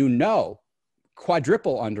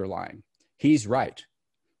 quadruple underline, he's right.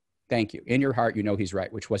 Thank you. In your heart, you know he's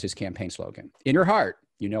right, which was his campaign slogan. In your heart,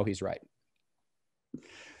 you know he's right.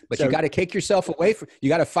 But you got to kick yourself away from, you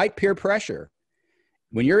got to fight peer pressure.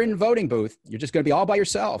 When you're in a voting booth, you're just going to be all by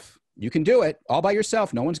yourself. You can do it all by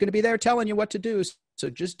yourself. No one's going to be there telling you what to do. So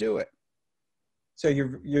just do it. So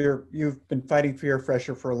you've been fighting peer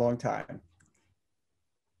pressure for a long time.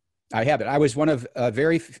 I haven't. I was one of the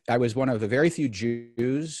very few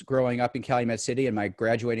Jews growing up in Calumet City. And my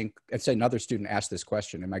graduating, it's another student asked this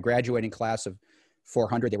question. In my graduating class of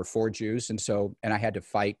 400, there were 4 Jews. And I had to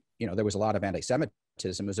fight, there was a lot of anti-Semitism.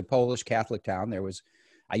 It was a Polish Catholic town.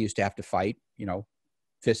 I used to have to fight,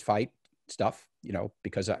 fist fight stuff,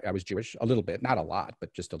 because I was Jewish, a little bit, not a lot,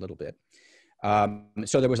 but just a little bit.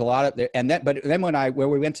 So there was a lot of, but then where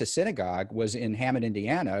we went to synagogue was in Hammond,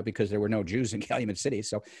 Indiana, because there were no Jews in Calumet City.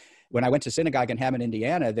 So when I went to synagogue in Hammond,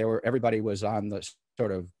 Indiana, everybody was on the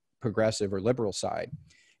sort of progressive or liberal side.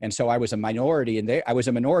 And so I was a minority, and I was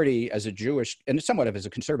a minority as a Jewish, and somewhat as a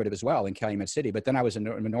conservative as well in Calumet City, but then I was a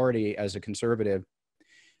minority as a conservative,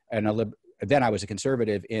 and then I was a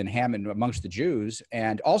conservative in Hammond amongst the Jews,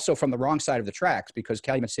 and also from the wrong side of the tracks, because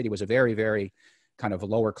Calumet City was a very, very kind of a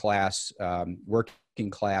lower class, working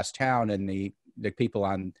class town, and the people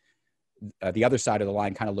on the other side of the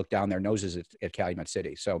line kind of looked down their noses at Calumet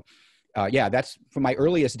City. So that's from my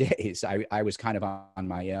earliest days, I was kind of on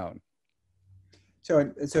my own. So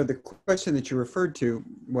the question that you referred to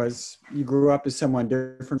was, you grew up as someone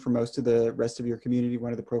different from most of the rest of your community.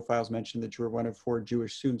 One of the profiles mentioned that you were one of 4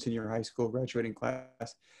 Jewish students in your high school graduating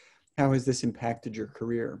class. How has this impacted your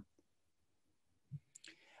career?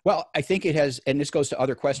 Well, I think it has, and this goes to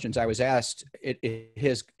other questions I was asked.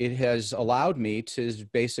 It has allowed me to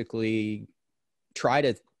basically try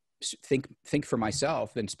to think for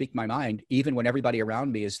myself and speak my mind, even when everybody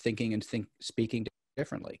around me is thinking and speaking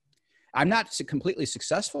differently. I'm not completely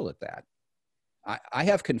successful at that. I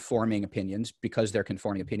have conforming opinions because they're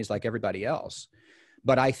conforming opinions like everybody else.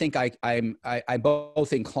 But I think I'm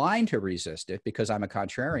both inclined to resist it because I'm a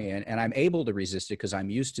contrarian, and I'm able to resist it because I'm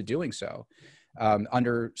used to doing so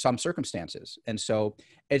under some circumstances. And so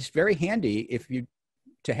it's very handy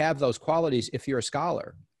to have those qualities if you're a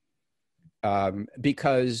scholar,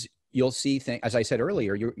 because you'll see things, as I said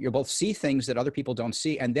earlier, you'll both see things that other people don't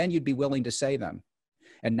see, and then you'd be willing to say them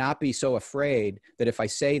and not be so afraid that if I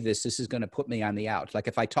say this is going to put me on the out. Like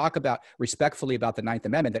if I talk respectfully about the Ninth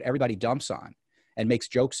Amendment that everybody dumps on and makes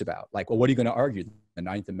jokes about, like, well, what are you going to argue? The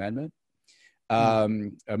Ninth Amendment?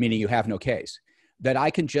 Meaning you have no case. That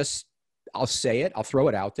I'll say it, I'll throw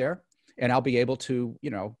it out there, and I'll be able to,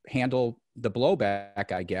 handle the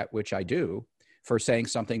blowback I get, which I do, for saying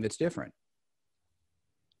something that's different.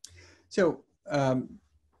 So,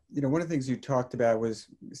 one of the things you talked about was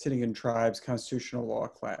sitting in Tribe's constitutional law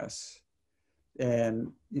class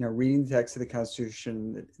and, reading the text of the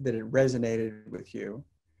Constitution, that it resonated with you.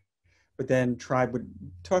 But then Tribe would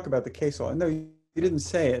talk about the case law. And though didn't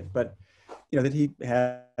say it, but that he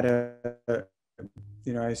had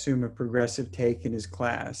I assume a progressive take in his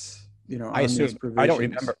class, I on these assume, I don't provisions.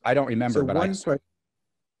 remember, I don't remember, So but I one assume. question.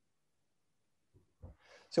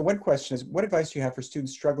 So one question is, what advice do you have for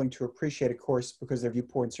students struggling to appreciate a course because their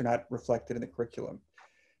viewpoints are not reflected in the curriculum?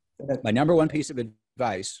 My number one piece of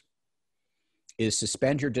advice is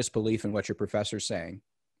suspend your disbelief in what your professor's saying,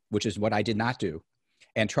 which is what I did not do,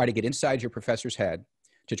 and try to get inside your professor's head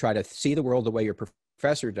to try to see the world the way your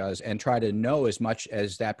professor does and try to know as much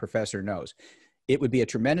as that professor knows. It would be a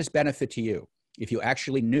tremendous benefit to you if you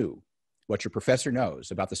actually knew what your professor knows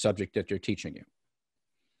about the subject that they're teaching you.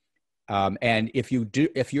 And if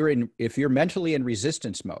you're mentally in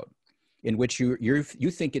resistance mode, in which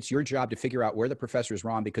you think it's your job to figure out where the professor is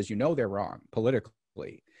wrong because you know they're wrong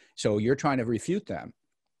politically, so you're trying to refute them,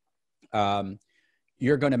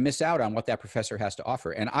 you're going to miss out on what that professor has to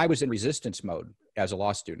offer. And I was in resistance mode as a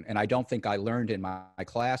law student, and I don't think I learned in my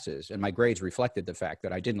classes, and my grades reflected the fact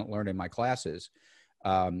that I didn't learn in my classes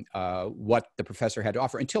what the professor had to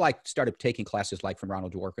offer until I started taking classes like from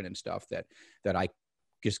Ronald Dworkin and stuff that I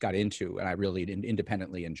just got into and I really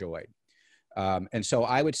independently enjoyed. And so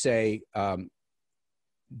I would say,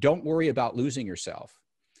 don't worry about losing yourself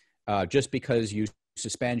just because you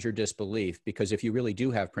suspend your disbelief, because if you really do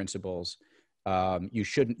have principles,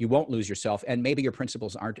 you won't lose yourself, and maybe your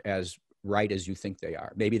principles aren't as right as you think they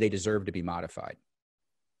are. Maybe they deserve to be modified.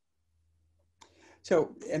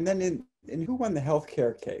 So, and then in Who Won the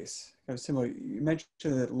Healthcare case, kind of similar, you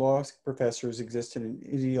mentioned that law professors exist in an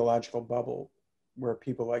ideological bubble where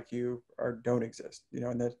people like you don't exist,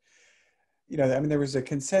 and that, I mean, there was a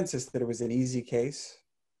consensus that it was an easy case,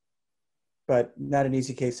 but not an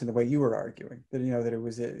easy case in the way you were arguing, that, that it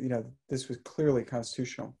was, this was clearly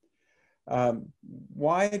constitutional. How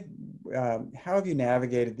have you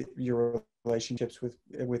navigated your relationships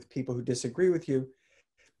with people who disagree with you?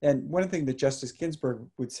 And one thing that Justice Ginsburg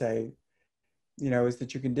would say, is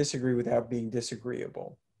that you can disagree without being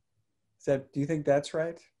disagreeable. Do you think that's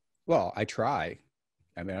right? Well, I try.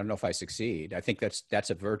 I mean, I don't know if I succeed. I think that's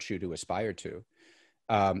a virtue to aspire to.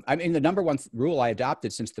 I mean, the number one rule I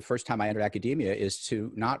adopted since the first time I entered academia is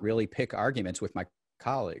to not really pick arguments with my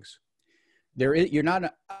colleagues. You're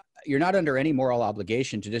not under any moral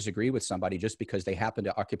obligation to disagree with somebody just because they happen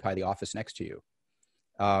to occupy the office next to you.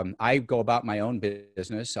 I go about my own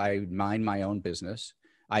business. I mind my own business.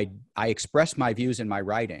 I express my views in my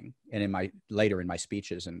writing and later in my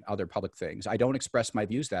speeches and other public things. I don't express my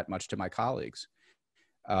views that much to my colleagues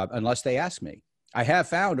unless they ask me. I have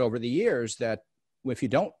found over the years that if you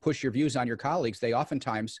don't push your views on your colleagues, they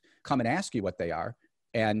oftentimes come and ask you what they are,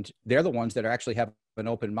 and they're the ones that actually have an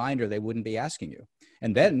open mind, or they wouldn't be asking you.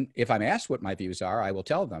 And then if I'm asked what my views are, I will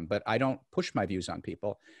tell them, but I don't push my views on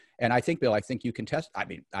people. And I think, Bill, I think you can test. I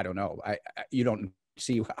mean, I don't know. You don't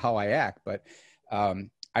see how I act, but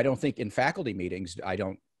I don't think in faculty meetings, I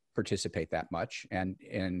don't participate that much. And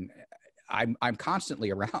I'm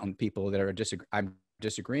constantly around people that I'm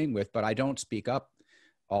disagreeing with, but I don't speak up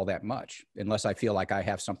all that much unless I feel like I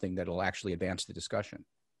have something that will actually advance the discussion.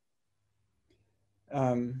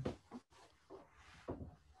 And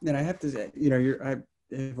I have to say,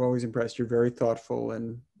 I've always impressed. You're very thoughtful,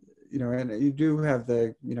 and and you do have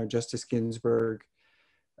the Justice Ginsburg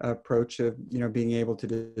approach of being able to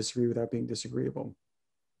disagree without being disagreeable.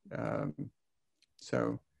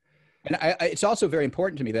 So, and it's also very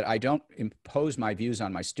important to me that I don't impose my views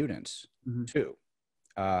on my students too.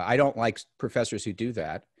 I don't like professors who do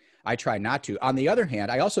that. I try not to. On the other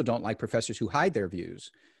hand, I also don't like professors who hide their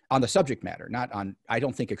views on the subject matter. Not on. I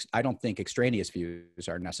don't think extraneous views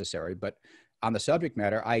are necessary, but on the subject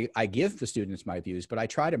matter, I give the students my views, but I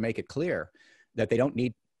try to make it clear that they don't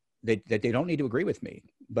need that they don't need to agree with me.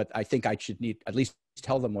 But I think I should at least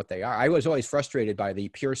tell them what they are. I was always frustrated by the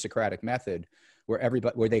pure Socratic method,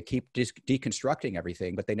 where they keep deconstructing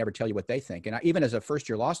everything, but they never tell you what they think. And even as a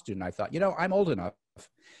first-year law student, I thought, I'm old enough.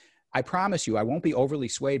 I promise you, I won't be overly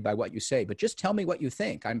swayed by what you say, but just tell me what you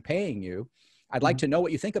think. I'm paying you. I'd like to know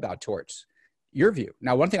what you think about torts, your view.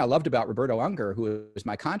 Now, one thing I loved about Roberto Unger, who was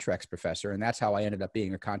my contracts professor, and that's how I ended up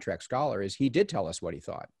being a contract scholar, is he did tell us what he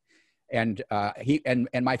thought. And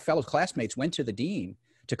my fellow classmates went to the dean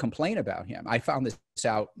to complain about him. I found this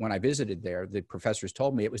out when I visited there. The professors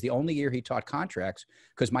told me it was the only year he taught contracts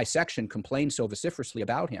because my section complained so vociferously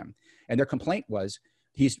about him. And their complaint was,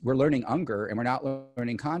 we're learning Unger and we're not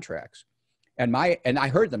learning contracts. And I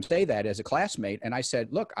heard them say that as a classmate. And I said,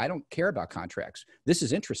 look, I don't care about contracts. This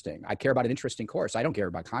is interesting. I care about an interesting course. I don't care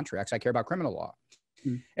about contracts. I care about criminal law.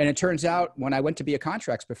 Mm. And it turns out when I went to be a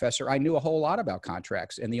contracts professor, I knew a whole lot about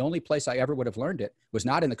contracts. And the only place I ever would have learned it was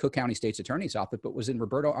not in the Cook County State's Attorney's Office, but was in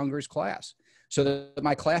Roberto Unger's class. So that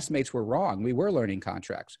my classmates were wrong. We were learning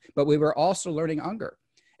contracts, but we were also learning Unger.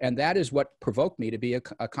 And that is what provoked me to be a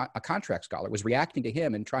contract scholar, was reacting to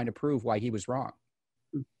him and trying to prove why he was wrong.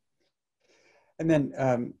 And then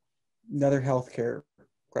another healthcare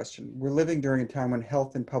question. We're living during a time when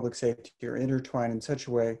health and public safety are intertwined in such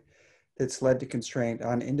a way that's led to constraint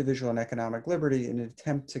on individual and economic liberty in an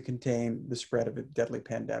attempt to contain the spread of a deadly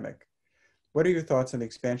pandemic. What are your thoughts on the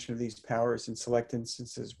expansion of these powers in select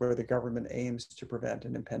instances where the government aims to prevent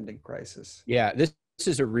an impending crisis? Yeah, this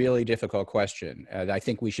is a really difficult question that I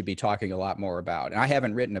think we should be talking a lot more about. And I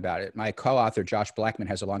haven't written about it. My co-author, Josh Blackman,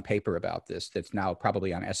 has a long paper about this that's now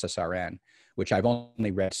probably on SSRN, which I've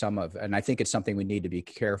only read some of. And I think it's something we need to be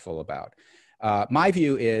careful about. My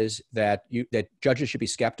view is that judges should be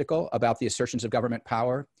skeptical about the assertions of government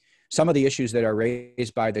power. Some of the issues that are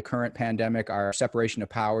raised by the current pandemic are separation of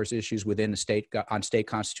powers issues within the state on state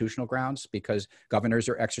constitutional grounds, because governors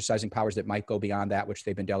are exercising powers that might go beyond that which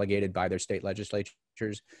they've been delegated by their state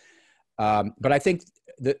legislatures. But I think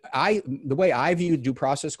the way I view due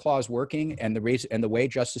process clause working and the way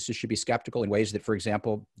justices should be skeptical in ways that, for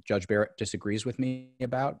example, Judge Barrett disagrees with me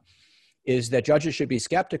about, is that judges should be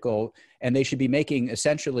skeptical and they should be making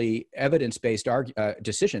essentially evidence-based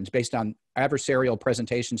decisions based on adversarial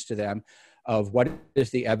presentations to them of what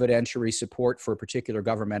is the evidentiary support for a particular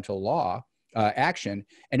governmental law action.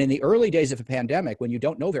 And in the early days of a pandemic, when you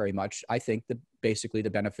don't know very much, I think that basically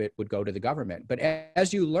the benefit would go to the government. But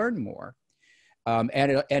as you learn more,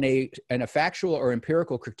 and a factual or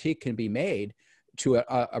empirical critique can be made to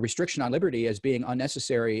a restriction on liberty as being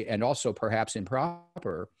unnecessary and also perhaps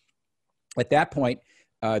improper, at that point,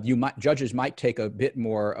 judges might take a bit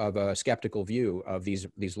more of a skeptical view of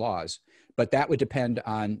these laws, but that would depend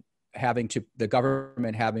on the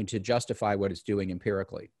government having to justify what it's doing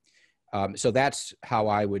empirically. So that's how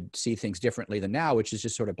I would see things differently than now, which is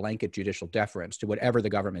just sort of blanket judicial deference to whatever the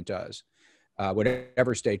government does,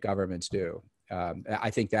 whatever state governments do. I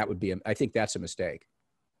think that's a mistake.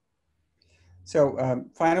 So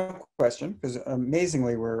final question, because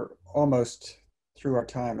amazingly, we're almost through our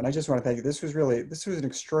time. And I just want to thank you. This was an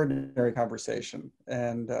extraordinary conversation.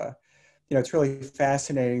 And, it's really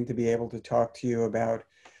fascinating to be able to talk to you about,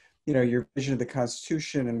 your vision of the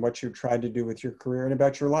Constitution and what you've tried to do with your career and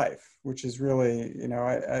about your life, which is really,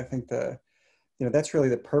 I think that's really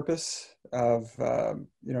the purpose of,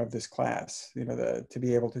 of this class, to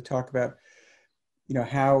be able to talk about,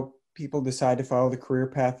 how people decide to follow the career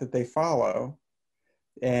path that they follow,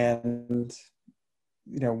 and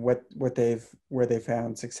where they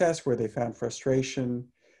found success, where they found frustration,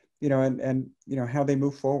 and how they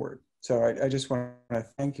move forward. So I just want to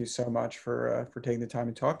thank you so much for taking the time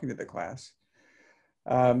and talking to the class.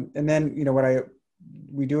 And then what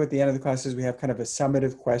we do at the end of the class is we have kind of a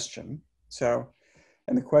summative question. So,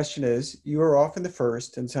 and the question is: you are often the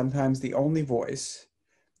first and sometimes the only voice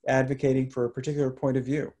advocating for a particular point of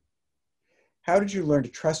view. How did you learn to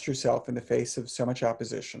trust yourself in the face of so much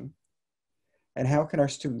opposition? And how can our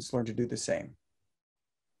students learn to do the same?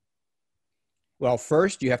 Well,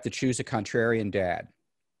 first, you have to choose a contrarian dad.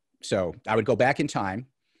 So I would go back in time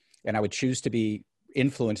and I would choose to be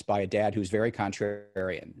influenced by a dad who's very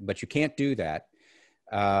contrarian, but you can't do that.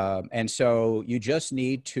 And so you just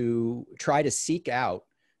need to try to seek out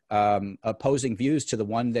opposing views to the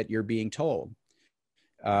one that you're being told,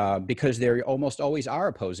 because there almost always are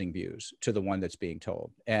opposing views to the one that's being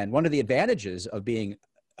told. And one of the advantages of being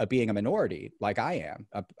a minority, like I am,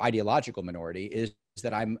 an ideological minority, is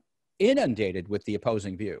that I'm inundated with the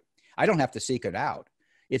opposing view. I don't have to seek it out.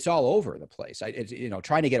 It's all over the place.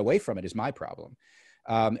 Trying to get away from it is my problem.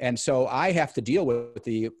 And so I have to deal with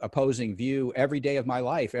the opposing view every day of my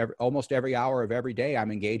life. Almost every hour of every day, I'm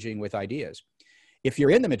engaging with ideas. If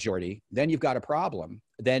you're in the majority, then you've got a problem.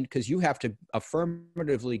 Then, because you have to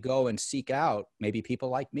affirmatively go and seek out maybe people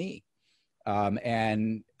like me.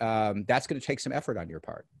 And that's going to take some effort on your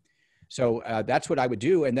part. So that's what I would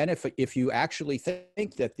do. And then if you actually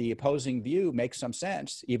think that the opposing view makes some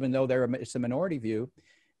sense, even though it's a minority view,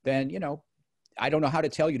 then, I don't know how to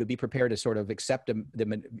tell you to be prepared to sort of accept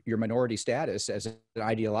your minority status as an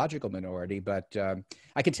ideological minority, but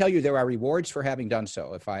I can tell you there are rewards for having done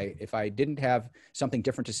so. If I didn't have something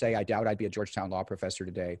different to say, I doubt I'd be a Georgetown law professor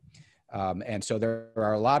today. And so there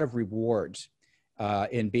are a lot of rewards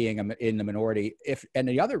in being in the minority. And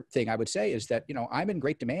the other thing I would say is that, I'm in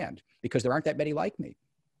great demand because there aren't that many like me.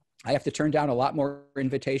 I have to turn down a lot more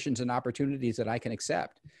invitations and opportunities that I can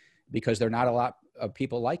accept because there are not a lot of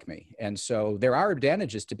people like me. And so there are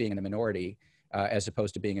advantages to being in the minority. as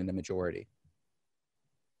opposed to being in the majority.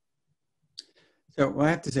 So well, I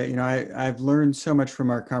have to say, you know, I've learned so much from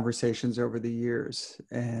our conversations over the years,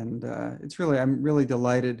 and I'm really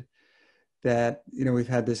delighted that, you know, we've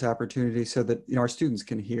had this opportunity so that, you know, our students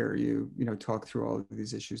can hear you, you know, talk through all of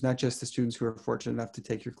these issues, not just the students who are fortunate enough to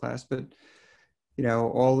take your class, but, you know,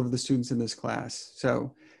 all of the students in this class.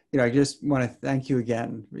 So, you know, I just want to thank you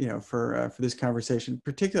again, you know, for this conversation.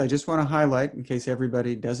 Particularly, I just want to highlight, in case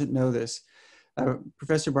everybody doesn't know this,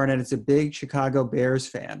 Professor Barnett is a big Chicago Bears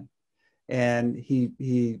fan, and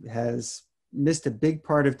he has missed a big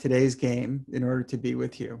part of today's game in order to be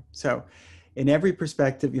with you. So, in every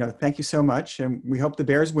perspective, you know, thank you so much, and we hope the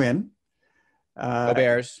Bears win. Go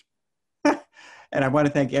Bears. And I want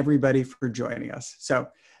to thank everybody for joining us. So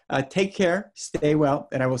take care, stay well,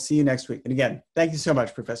 and I will see you next week. And again, thank you so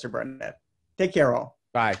much, Professor Barnett. Take care, all.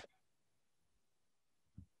 Bye.